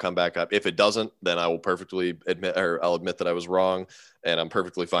 that it will come back up. If it doesn't, then I will perfectly I'll admit that I was wrong, and I'm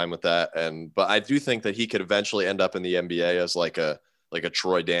perfectly fine with that. But I do think that he could eventually end up in the NBA as like a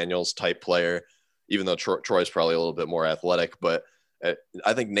Troy Daniels type player, even though Troy's probably a little bit more athletic. But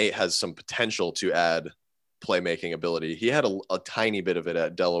I think Nate has some potential to add playmaking ability. He had a tiny bit of it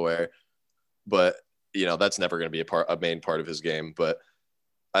at Delaware, but that's never going to be a main part of his game. But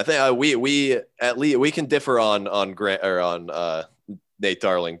I think we at least we can differ on Grant or on Nate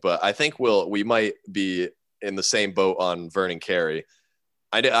Darling, but I think we might be in the same boat on Vernon Carey.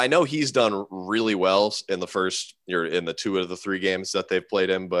 I know he's done really well in the first year in the 2 of the 3 games that they've played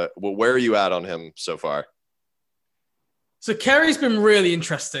him, but where are you at on him so far? So Carey's been really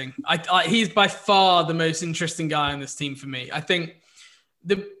interesting. He's by far the most interesting guy on this team for me. I think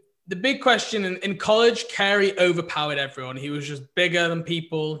the big question in college, Carey overpowered everyone. He was just bigger than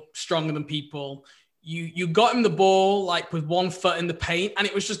people, stronger than people. You got him the ball like with 1 foot in the paint, and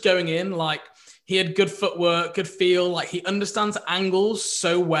it was just going in. Like, he had good footwork, good feel. Like, he understands angles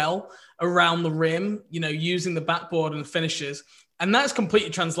so well around the rim, using the backboard and finishes. And that's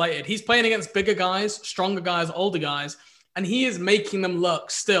completely translated. He's playing against bigger guys, stronger guys, older guys, and he is making them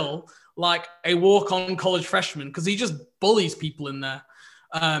look still like a walk-on college freshman because he just bullies people in there.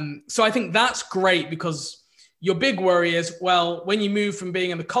 So I think that's great, because your big worry is, well, when you move from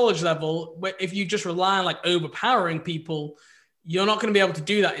being in the college level, if you just rely on like overpowering people, you're not going to be able to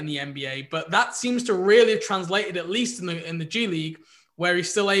do that in the NBA. But that seems to really have translated, at least in the G League, where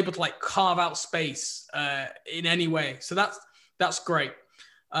he's still able to like carve out space in any way. So that's great.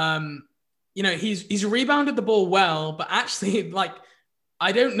 He's rebounded the ball well, but actually, like,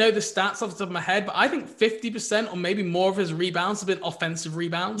 I don't know the stats off the top of my head, but I think 50% or maybe more of his rebounds have been offensive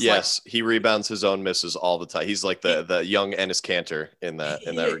rebounds. Yes, he rebounds his own misses all the time. He's like the young Enes Kanter in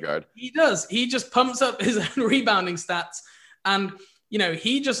that regard. He does. He just pumps up his own rebounding stats, and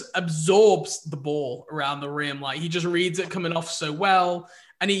he just absorbs the ball around the rim. Like, he just reads it coming off so well,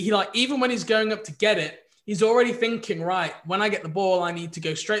 and he like, even when he's going up to get it, he's already thinking, right, when I get the ball, I need to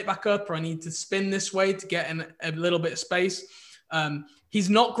go straight back up, or I need to spin this way to get in a little bit of space. He's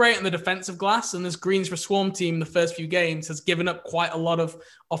not great on the defensive glass, and this Greensboro Swarm team, the first few games, has given up quite a lot of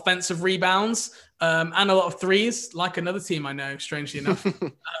offensive rebounds and a lot of threes, like another team I know, strangely enough.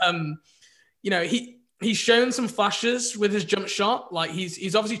 He's shown some flashes with his jump shot. Like,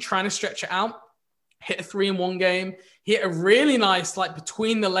 he's obviously trying to stretch it out, hit a 3 in 1 game, hit a really nice, like,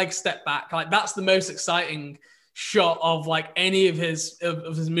 between the leg step back. Like, that's the most exciting shot of like any of his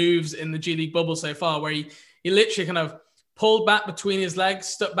moves in the G League bubble so far, where he literally kind of pulled back between his legs,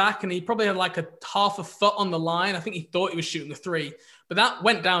 stuck back, and he probably had like a half a foot on the line. I think he thought he was shooting a 3, but that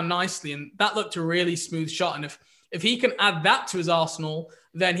went down nicely, and that looked a really smooth shot. And if he can add that to his arsenal,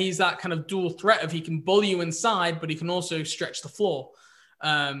 then he's that kind of dual threat of he can bully you inside, but he can also stretch the floor.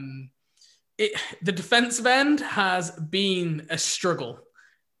 The defensive end has been a struggle.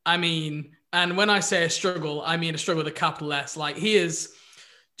 I mean, and when I say a struggle, I mean a struggle with a capital S. Like, he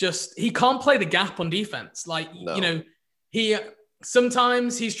can't play the gap on defense. Like, no.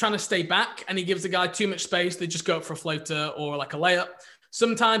 Sometimes he's trying to stay back and he gives the guy too much space. They just go up for a floater or like a layup.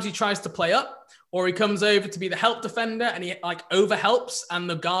 Sometimes he tries to play up, or he comes over to be the help defender and he like over helps, and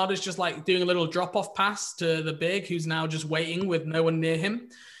the guard is just like doing a little drop off pass to the big, who's now just waiting with no one near him.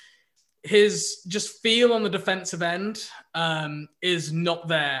 His just feel on the defensive end is not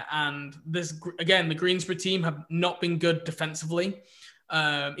there. And the Greensboro team have not been good defensively.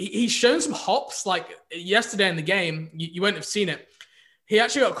 He's shown some hops, like yesterday in the game. You won't have seen it. He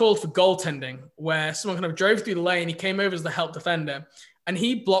actually got called for goaltending, where someone kind of drove through the lane. He came over as the help defender, and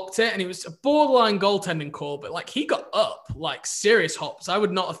he blocked it. And it was a borderline goaltending call, but like, he got up like serious hops. I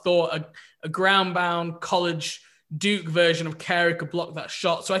would not have thought a ground-bound college Duke version of Carey could block that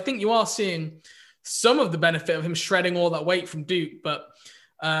shot. So I think you are seeing some of the benefit of him shredding all that weight from Duke, but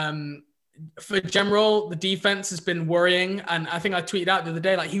for general, the defense has been worrying. And I think I tweeted out the other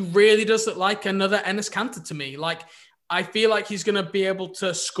day, like, he really does look like another Enes Kanter to me. Like, I feel like he's going to be able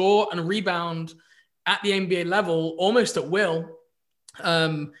to score and rebound at the NBA level almost at will.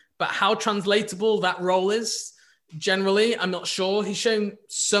 But how translatable that role is, generally, I'm not sure. He's shown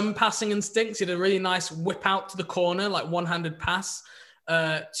some passing instincts. He had a really nice whip out to the corner, like one-handed pass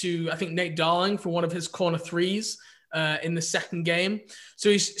to, I think, Nate Darling for one of his corner threes in the second game. So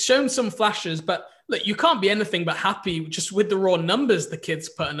he's shown some flashes, but look, you can't be anything but happy just with the raw numbers the kid's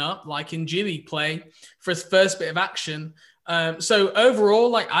putting up, like in G League play for his first bit of action. So overall,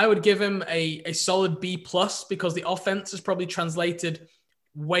 like, I would give him a solid B+, because the offense has probably translated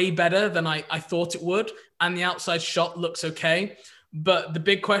way better than I thought it would. And the outside shot looks okay. But the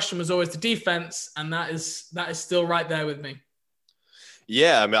big question was always the defense, and that is still right there with me.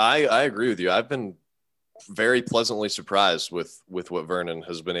 Yeah, I mean, I agree with you. I've been very pleasantly surprised with what Vernon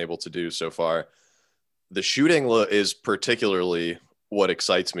has been able to do so far. The shooting is particularly what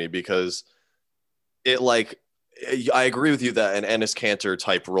excites me because I agree with you that an Enes Kanter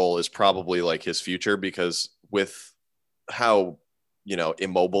type role is probably like his future, because with how,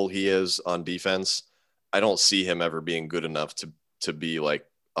 immobile he is on defense, I don't see him ever being good enough to be like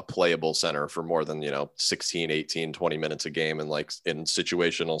a playable center for more than, 16, 18, 20 minutes a game and like in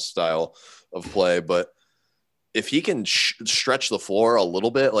situational style of play. But if he can stretch the floor a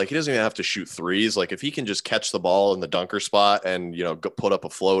little bit, like he doesn't even have to shoot threes. Like if he can just catch the ball in the dunker spot and, put up a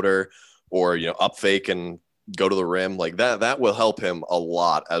floater or, up fake and go to the rim, like that will help him a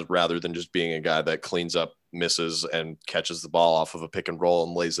lot, as rather than just being a guy that cleans up misses and catches the ball off of a pick and roll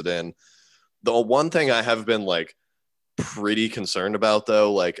and lays it in. The one thing I have been like pretty concerned about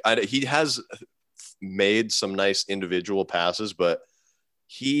though, like he has made some nice individual passes, but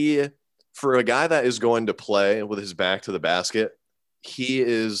for a guy that is going to play with his back to the basket, he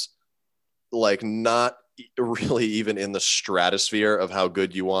is like not really even in the stratosphere of how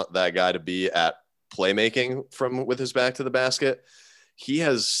good you want that guy to be at playmaking from with his back to the basket. He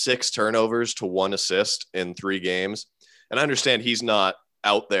has 6 turnovers to 1 assist in 3 games. And I understand he's not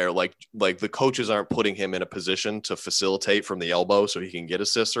out there like the coaches aren't putting him in a position to facilitate from the elbow so he can get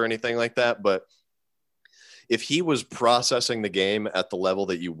assists or anything like that. But if he was processing the game at the level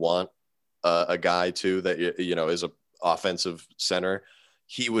that you want a guy to, that, is a offensive center,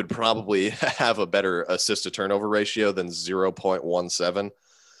 he would probably have a better assist to turnover ratio than 0.17.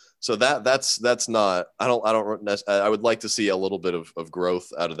 So that's not, I would like to see a little bit of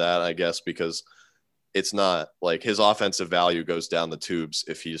growth out of that, I guess, because it's not like his offensive value goes down the tubes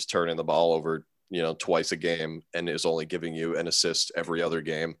if he's turning the ball over, twice a game and is only giving you an assist every other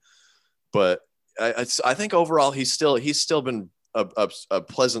game. But I think overall he's still been a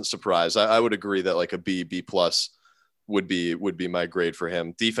pleasant surprise. I would agree that like a B plus would be my grade for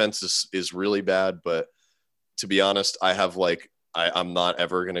him. Defense is really bad, but to be honest, I'm not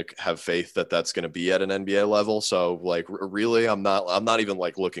ever going to have faith that that's going to be at an NBA level. So like, really, I'm not even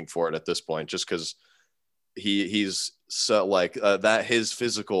like looking for it at this point, just because he's so like that his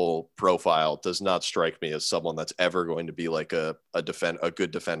physical profile does not strike me as someone that's ever going to be like a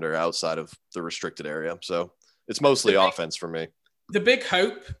good defender outside of the restricted area. So it's mostly offense for me. The big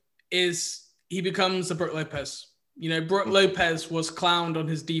hope is he becomes a Brook Lopez. Brook Lopez was clowned on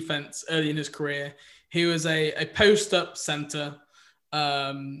his defense early in his career. He was a post-up center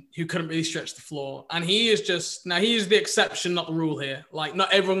who couldn't really stretch the floor. And he is the exception, not the rule here. Like,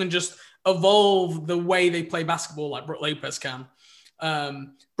 not everyone can just evolve the way they play basketball like Brook Lopez can.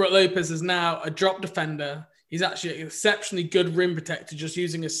 Brook Lopez is now a drop defender. He's actually an exceptionally good rim protector, just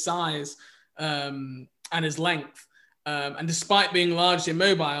using his size and his length. And despite being largely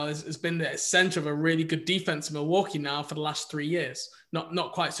immobile, has been the center of a really good defense in Milwaukee now for the last 3 years.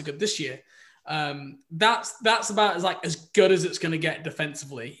 Not quite so good this year. That's about as good as it's going to get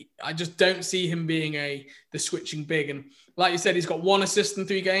defensively. I just don't see him being the switching big. And like you said, he's got 1 assist in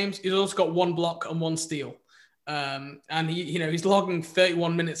 3 games. He's also got 1 block and 1 steal. And he's logging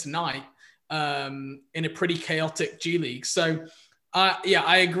 31 minutes a night in a pretty chaotic G League. So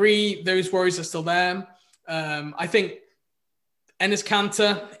I agree. Those worries are still there. I think Enes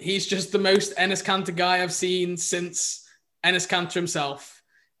Kanter, he's just the most Enes Kanter guy I've seen since Enes Kanter himself.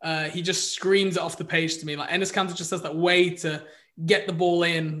 He just screams it off the page to me. Like, Enes Kanter just has that way to get the ball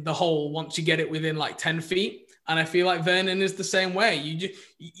in the hole once you get it within like 10 feet. And I feel like Vernon is the same way.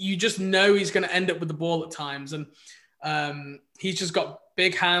 You just know he's going to end up with the ball at times. And he's just got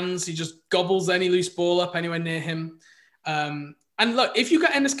big hands. He just gobbles any loose ball up anywhere near him. And look, if you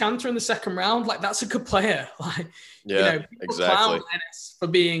got Enes Kanter in the second round, like, that's a good player. Like, people exactly. clown Enes for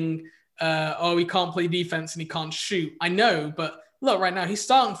being, he can't play defense and he can't shoot. I know, but look, right now he's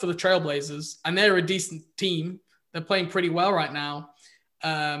starting for the Trailblazers, and they're a decent team. They're playing pretty well right now.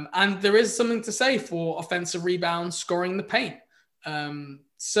 And there is something to say for offensive rebounds, scoring the paint.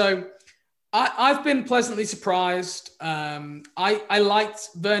 So I've been pleasantly surprised. I liked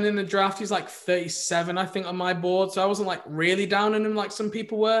Vernon in the draft. He's like 37, I think, on my board. So I wasn't like really down on him like some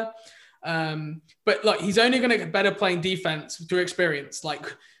people were. But look, he's only going to get better playing defense through experience.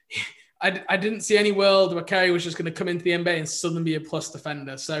 Like, I didn't see any world where Kerry was just going to come into the NBA and suddenly be a plus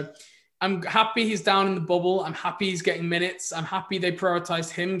defender. So I'm happy he's down in the bubble. I'm happy he's getting minutes. I'm happy they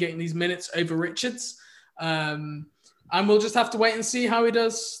prioritized him getting these minutes over Richards. And we'll just have to wait and see how he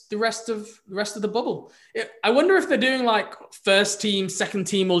does the rest of the bubble. I wonder if they're doing like first team, second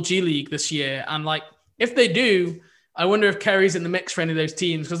team, or G League this year. And like, if they do, I wonder if Kerry's in the mix for any of those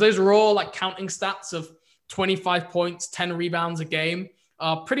teams, because those are all like counting stats of 25 points, 10 rebounds a game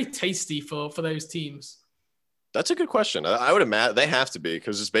are pretty tasty for those teams. That's a good question. I would imagine they have to be,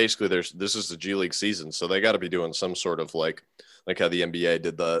 because it's basically this is the G League season, so they got to be doing some sort of like how the NBA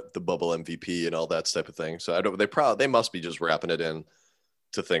did the bubble MVP and all that type of thing. So they must be just wrapping it in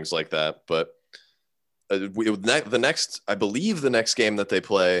to things like that. But I believe the next game that they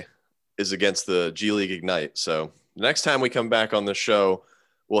play is against the G League Ignite. So the next time we come back on the show,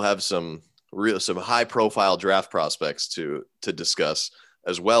 we'll have some high profile draft prospects to discuss,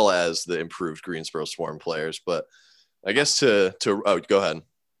 as well as the improved Greensboro Swarm players. But I guess go ahead.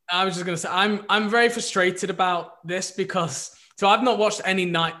 I was just going to say, I'm very frustrated about this because I've not watched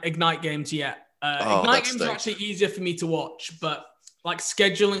any Ignite games yet. Ignite games are actually easier for me to watch, but like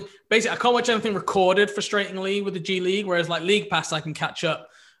scheduling, basically I can't watch anything recorded frustratingly with the G League, whereas like League Pass I can catch up.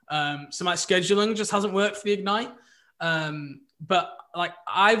 So my scheduling just hasn't worked for the Ignite. But like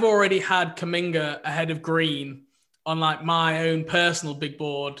I've already had Kuminga ahead of Green on like my own personal big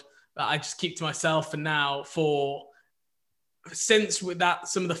board that I just keep to myself. And now since with that,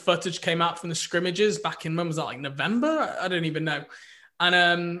 some of the footage came out from the scrimmages back in, when was that, like November? I don't even know.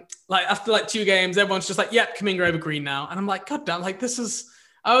 And like after like 2 games, everyone's just like, yep, Kuminga over Green now. And I'm like, God damn, like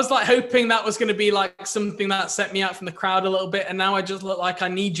I was like hoping that was going to be like something that set me out from the crowd a little bit. And now I just look like I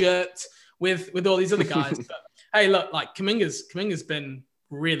knee-jerked with all these other guys. But hey, look, like Kuminga's been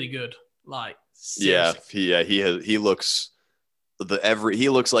really good. Like, seriously. He looks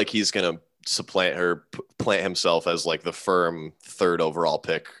like he's going to plant himself as like the firm 3rd overall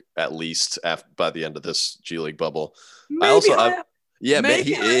pick, at least by the end of this G League bubble. I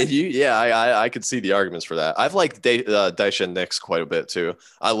could see the arguments for that. I've liked Daishen Nix quite a bit too.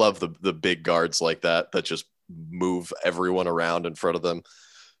 I love the big guards like that just move everyone around in front of them.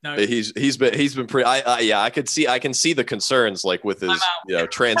 No. He's been pretty. I can see the concerns like with his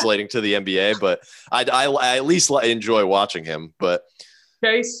translating to the NBA, but I at least enjoy watching him. But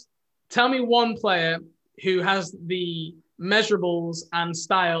Chase, tell me one player who has the measurables and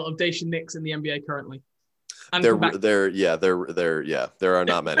style of Daishen Nix in the NBA currently. There are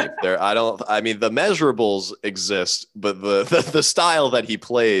not many. The measurables exist, but the style that he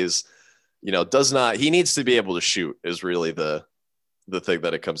plays, does not. He needs to be able to shoot is really the thing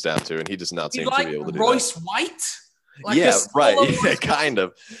that it comes down to, and he does not seem to be able to do Royce that. White? Kind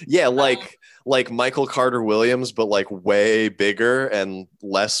of. Yeah, like Michael Carter Williams, but like way bigger and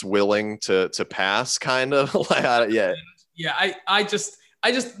less willing to pass, kind of.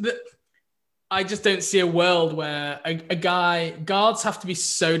 I just don't see a world where guards have to be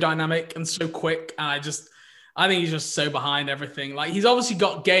so dynamic and so quick. And I think he's just so behind everything. Like, he's obviously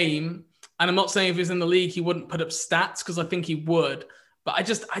got game, and I'm not saying if he's in the league, he wouldn't put up stats, because I think he would, but I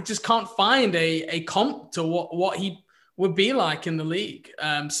just can't find a comp to what he would be like in the league.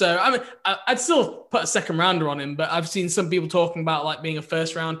 So I mean, I'd still put a 2nd rounder on him, but I've seen some people talking about like being a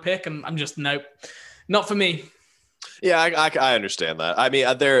 1st round pick, and I'm just, nope, not for me. Yeah, I understand that. I mean,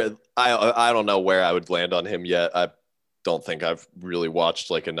 I don't know where I would land on him yet. I don't think I've really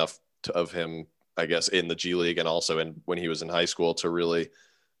watched like enough of him, I guess, in the G League and also when he was in high school to really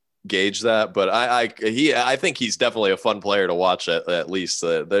gauge that. But I think he's definitely a fun player to watch at least.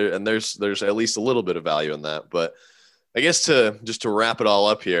 There's at least a little bit of value in that. But I guess to wrap it all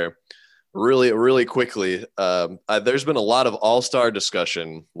up here, really, really quickly, there's been a lot of all-star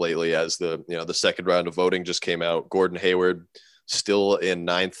discussion lately as the 2nd round of voting just came out. Gordon Hayward still in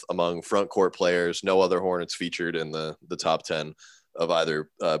 9th among front court players. No other Hornets featured in the top 10 of either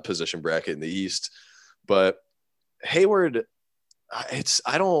position bracket in the East. But Hayward, I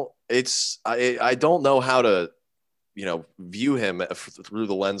don't know how to view him through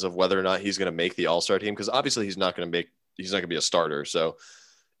the lens of whether or not he's going to make the all-star team, because obviously he's not going to be a starter. So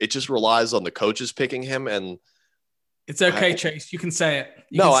it just relies on the coaches picking him, and it's okay, Chase. You can say it.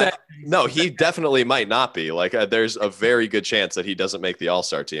 No, he definitely might not be. Like, there's a very good chance that he doesning make the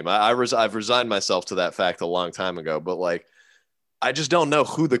All-Star team. I've resigned myself to that fact a long time ago, but like, I just don't know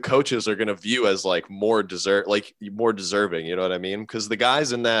who the coaches are going to view as like more deserving. You know what I mean? Because the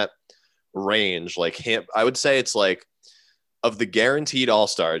guys in that range, like him, I would say it's like, of the guaranteed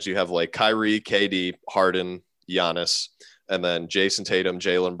All-Stars, you have like Kyrie, KD, Harden, Giannis, and then Jason Tatum,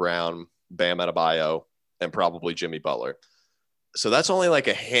 Jaylen Brown, Bam Adebayo, and probably Jimmy Butler. So that's only like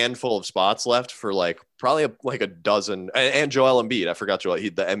a handful of spots left for like probably like a dozen. And Joel Embiid, I forgot Joel, the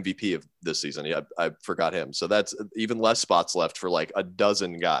MVP of this season. Yeah, I forgot him. So that's even less spots left for like a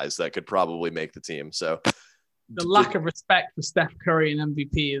dozen guys that could probably make the team. So the lack of respect for Steph Curry and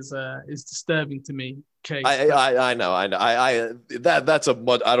MVP is disturbing to me. Chase. I know. That's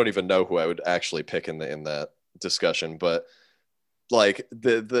I don't even know who I would actually pick in that discussion, but like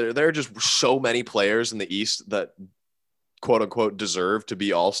there are just so many players in the East that quote unquote deserve to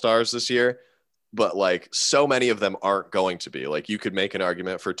be all-stars this year, but like so many of them aren't going to be. Like you could make an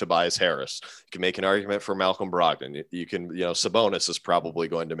argument for Tobias Harris. You can make an argument for Malcolm Brogdon. You can, Sabonis is probably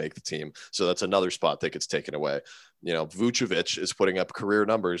going to make the team. So that's another spot that gets taken away. Vucevic is putting up career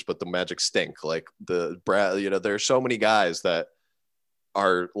numbers, but the Magic stink. Like there's so many guys that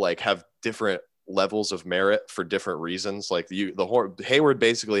are like have different levels of merit for different reasons. Like Hayward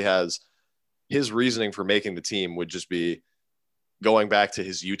basically has his reasoning for making the team would just be going back to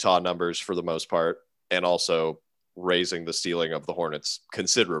his Utah numbers for the most part, and also raising the ceiling of the Hornets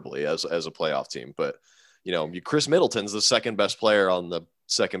considerably as a playoff team. But, Chris Middleton's the second best player on the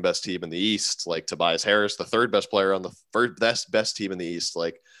second best team in the East, like Tobias Harris, the third best player on the first best team in the East.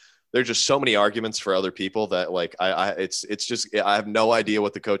 Like there's just so many arguments for other people that like, it's just, I have no idea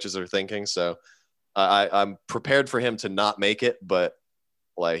what the coaches are thinking. So I'm prepared for him to not make it, but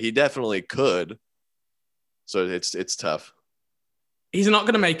like he definitely could. So it's tough. He's not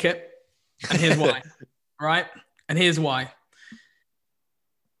going to make it. And here's why. Right? And here's why.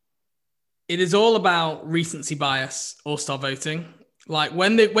 It is all about recency bias, all-star voting. Like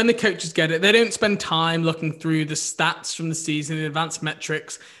when the coaches get it, they don't spend time looking through the stats from the season, the advanced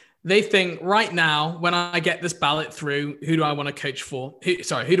metrics. They think right now, when I get this ballot through, who do I want to coach for? Who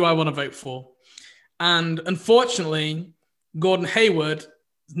do I want to vote for? And unfortunately, Gordon Hayward's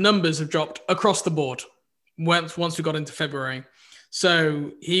numbers have dropped across the board once we got into February.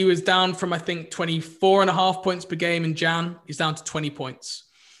 So he was down from, I think, 24.5 points per game in Jan. He's down to 20 points.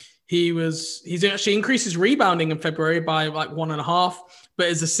 He's actually increased his rebounding in February by like 1.5, but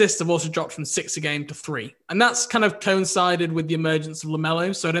his assists have also dropped from 6 a game to 3. And that's kind of coincided with the emergence of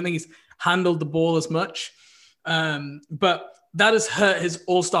LaMelo. So I don't think he's handled the ball as much. But that has hurt his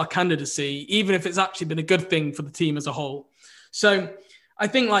all-star candidacy, even if it's actually been a good thing for the team as a whole. So I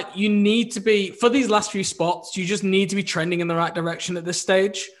think like you need to be, for these last few spots, you just need to be trending in the right direction at this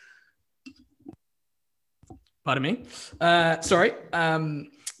stage. Pardon me.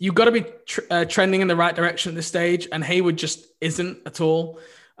 You've got to be trending in the right direction at this stage, and Hayward just isn't at all.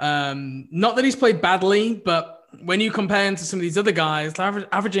 Not that he's played badly, but when you compare him to some of these other guys,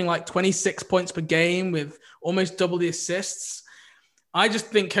 averaging like 26 points per game with almost double the assists, I just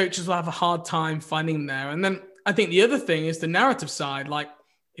think coaches will have a hard time finding him there. And then I think the other thing is the narrative side. Like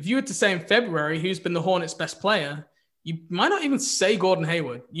if you were to say in February, who's been the Hornets' best player, you might not even say Gordon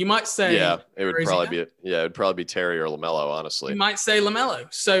Hayward. You might say, it'd probably be Terry or LaMelo, honestly. You might say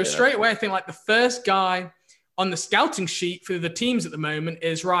LaMelo. So straight away, I think like the first guy on the scouting sheet for the teams at the moment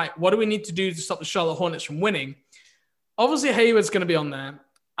is, right, what do we need to do to stop the Charlotte Hornets from winning? Obviously, Hayward's going to be on there.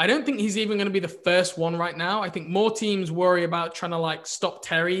 I don't think he's even going to be the first one right now. I think more teams worry about trying to like stop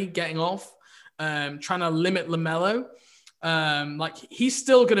Terry getting off, trying to limit LaMelo. Like he's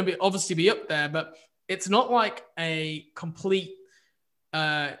still going to obviously be up there, but it's not like a complete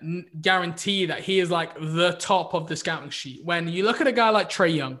guarantee that he is like the top of the scouting sheet. When you look at a guy like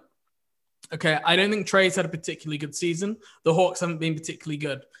Trae Young, okay, I don't think Trae's had a particularly good season. The Hawks haven't been particularly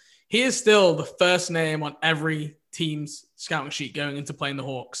good. He is still the first name on every team's scouting sheet going into playing the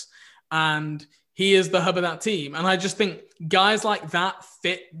Hawks. And he is the hub of that team. And I just think guys like that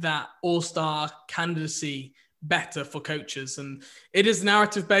fit that all-star candidacy better for coaches. And it is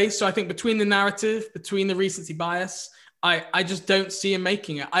narrative based. So I think between the narrative, between the recency bias, I just don't see him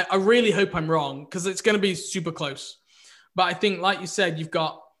making it. I really hope I'm wrong because it's going to be super close. But I think, like you said, you've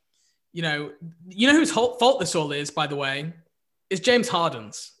got, you know whose fault this all is, by the way, is James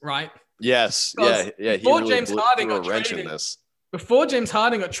Harden's, right? Yes. Because Yeah. Before He James Harden threw a got wrench traded, in this. Before James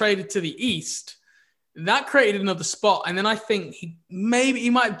Harden got traded to the East, that created another spot. And then I think he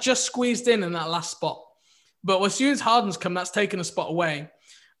might have just squeezed in that last spot. But as soon as Harden's come, that's taken a spot away.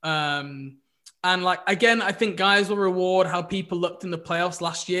 And like, again, I think guys will reward how people looked in the playoffs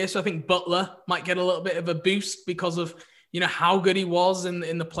last year. So I think Butler might get a little bit of a boost because of, how good he was in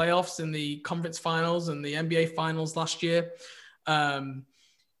the playoffs, in the conference finals and the NBA finals last year.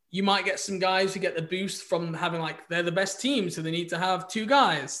 You might get some guys who get the boost from having like, they're the best team, so they need to have two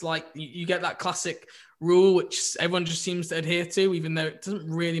guys. Like you get that classic rule, which everyone just seems to adhere to, even though it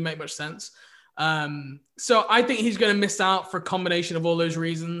doesn't really make much sense. So I think he's going to miss out for a combination of all those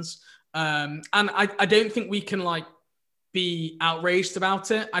reasons. And I don't think we can like be outraged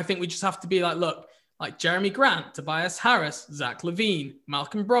about it. I think we just have to be like, look, like Jeremy Grant, Tobias Harris, Zach LaVine,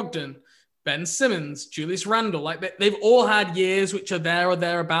 Malcolm Brogdon, Ben Simmons, Julius Randle, like they've all had years which are there or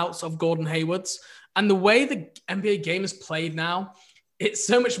thereabouts of Gordon Hayward's. And the way the NBA game is played now, it's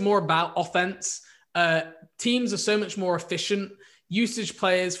so much more about offense. Teams are so much more efficient. usage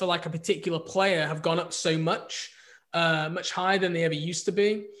players for like a particular player have gone up so much, much higher than they ever used to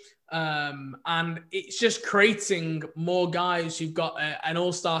be. And it's just creating more guys who've got an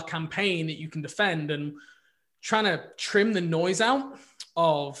all-star campaign that you can defend, and trying to trim the noise out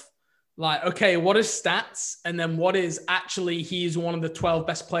of like, okay, what is stats? And then what is actually, he's one of the 12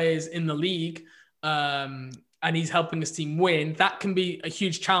 best players in the league. And he's helping his team win. That can be a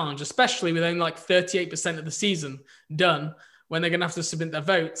huge challenge, especially with only like 38% of the season done, when they're going to have to submit their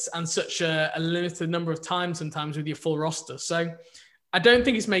votes and such a limited number of times sometimes with your full roster. So I don't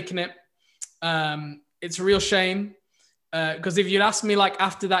think he's making it. It's a real shame, because if you'd asked me like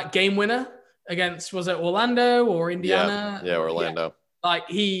after that game winner against, was it Orlando or Indiana? Yeah, Orlando. Yeah. Like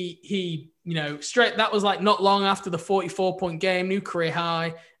he, straight, that was like not long after the 44-point game, new career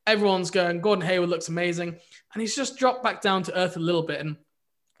high. Everyone's going, Gordon Hayward looks amazing. And he's just dropped back down to earth a little bit. And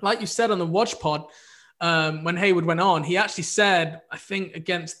like you said on the Watch Pod, when Hayward went on, he actually said, I think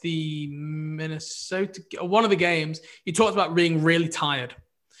against the Minnesota, one of the games, he talked about being really tired.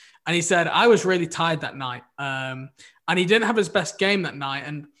 And he said, I was really tired that night. And he didn't have his best game that night.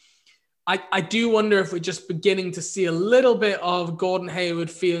 And I do wonder if we're just beginning to see a little bit of Gordon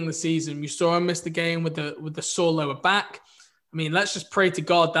Hayward feeling the season. You saw him miss the game with the sore lower back. I mean, let's just pray to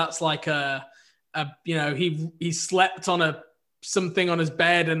God that's like he slept on something on his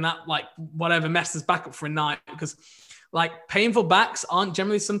bed and that like whatever messed his back up for a night, because like painful backs aren't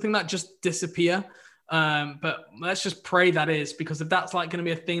generally something that just disappear. But let's just pray that is, because if that's like going to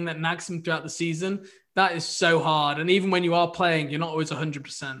be a thing that nags him throughout the season, that is so hard. And even when you are playing, you're not always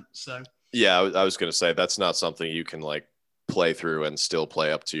 100%. So yeah, I was going to say that's not something you can like play through and still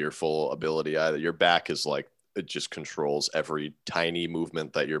play up to your full ability either. Your back is like, it just controls every tiny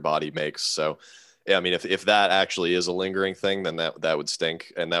movement that your body makes. So yeah, I mean, if that actually is a lingering thing, then that would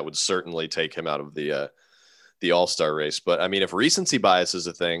stink, and that would certainly take him out of the All-Star race. But I mean, if recency bias is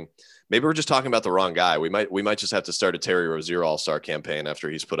a thing, maybe we're just talking about the wrong guy. We might just have to start a Terry Rozier All-Star campaign after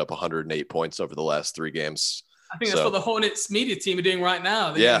he's put up 108 points over the last 3 games. I think that's what the Hornets media team are doing right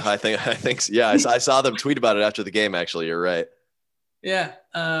now. I think. Yeah, I saw them tweet about it after the game. Actually, you're right. Yeah.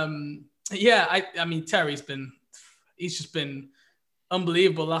 I mean, Terry's just been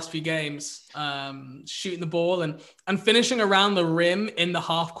unbelievable the last few games, shooting the ball and finishing around the rim in the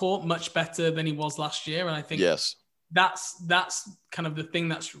half court much better than he was last year. And I think that's kind of the thing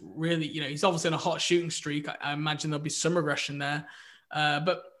that's really, he's obviously in a hot shooting streak. I imagine there'll be some regression there.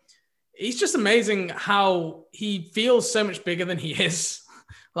 But he's just amazing how he feels so much bigger than he is.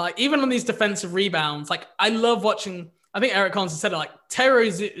 Like, even on these defensive rebounds, like, I love watching, I think Eric Collins said it, like, Terry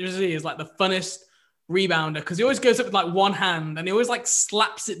Rozier is like the funnest rebounder, because he always goes up with like one hand and he always like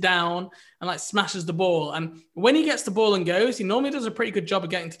slaps it down and like smashes the ball. And when he gets the ball and goes, he normally does a pretty good job of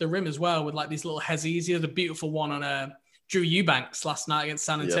getting to the rim as well, with like these little hezzies. He had a beautiful one on Drew Eubanks last night against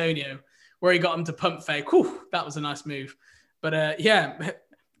San Antonio, where he got him to pump fake. Whew, that was a nice move. But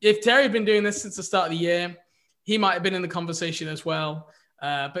if Terry had been doing this since the start of the year, he might have been in the conversation as well.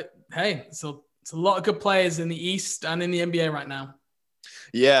 But hey, it's a lot of good players in the East and in the NBA right now.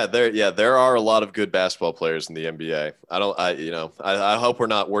 Yeah, there are a lot of good basketball players in the NBA. I hope we're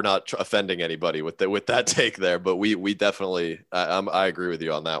not offending anybody with that take there, but we definitely, I agree with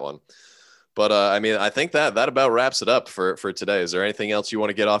you on that one. But I mean, I think that about wraps it up for today. Is there anything else you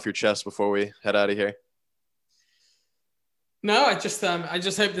want to get off your chest before we head out of here? No, I just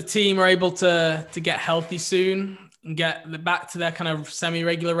hope the team are able to get healthy soon and get back to their kind of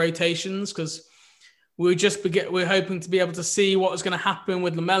semi-regular rotations, because we're hoping to be able to see what was going to happen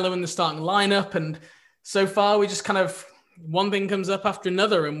with LaMelo in the starting lineup. And so far, we just kind of, one thing comes up after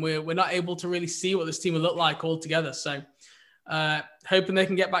another, and we're not able to really see what this team will look like all together. So hoping they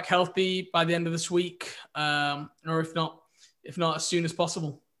can get back healthy by the end of this week, or if not, as soon as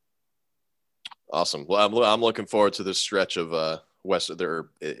possible. Awesome. Well, I'm looking forward to this stretch of they're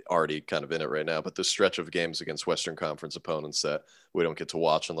already kind of in it right now, but this stretch of games against Western Conference opponents that we don't get to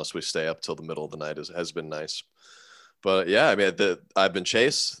watch unless we stay up till the middle of the night has been nice. But yeah, I mean, I've been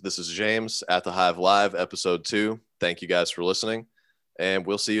Chase. This is James at the Hive Live, episode 2. Thank you guys for listening, and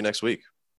we'll see you next week.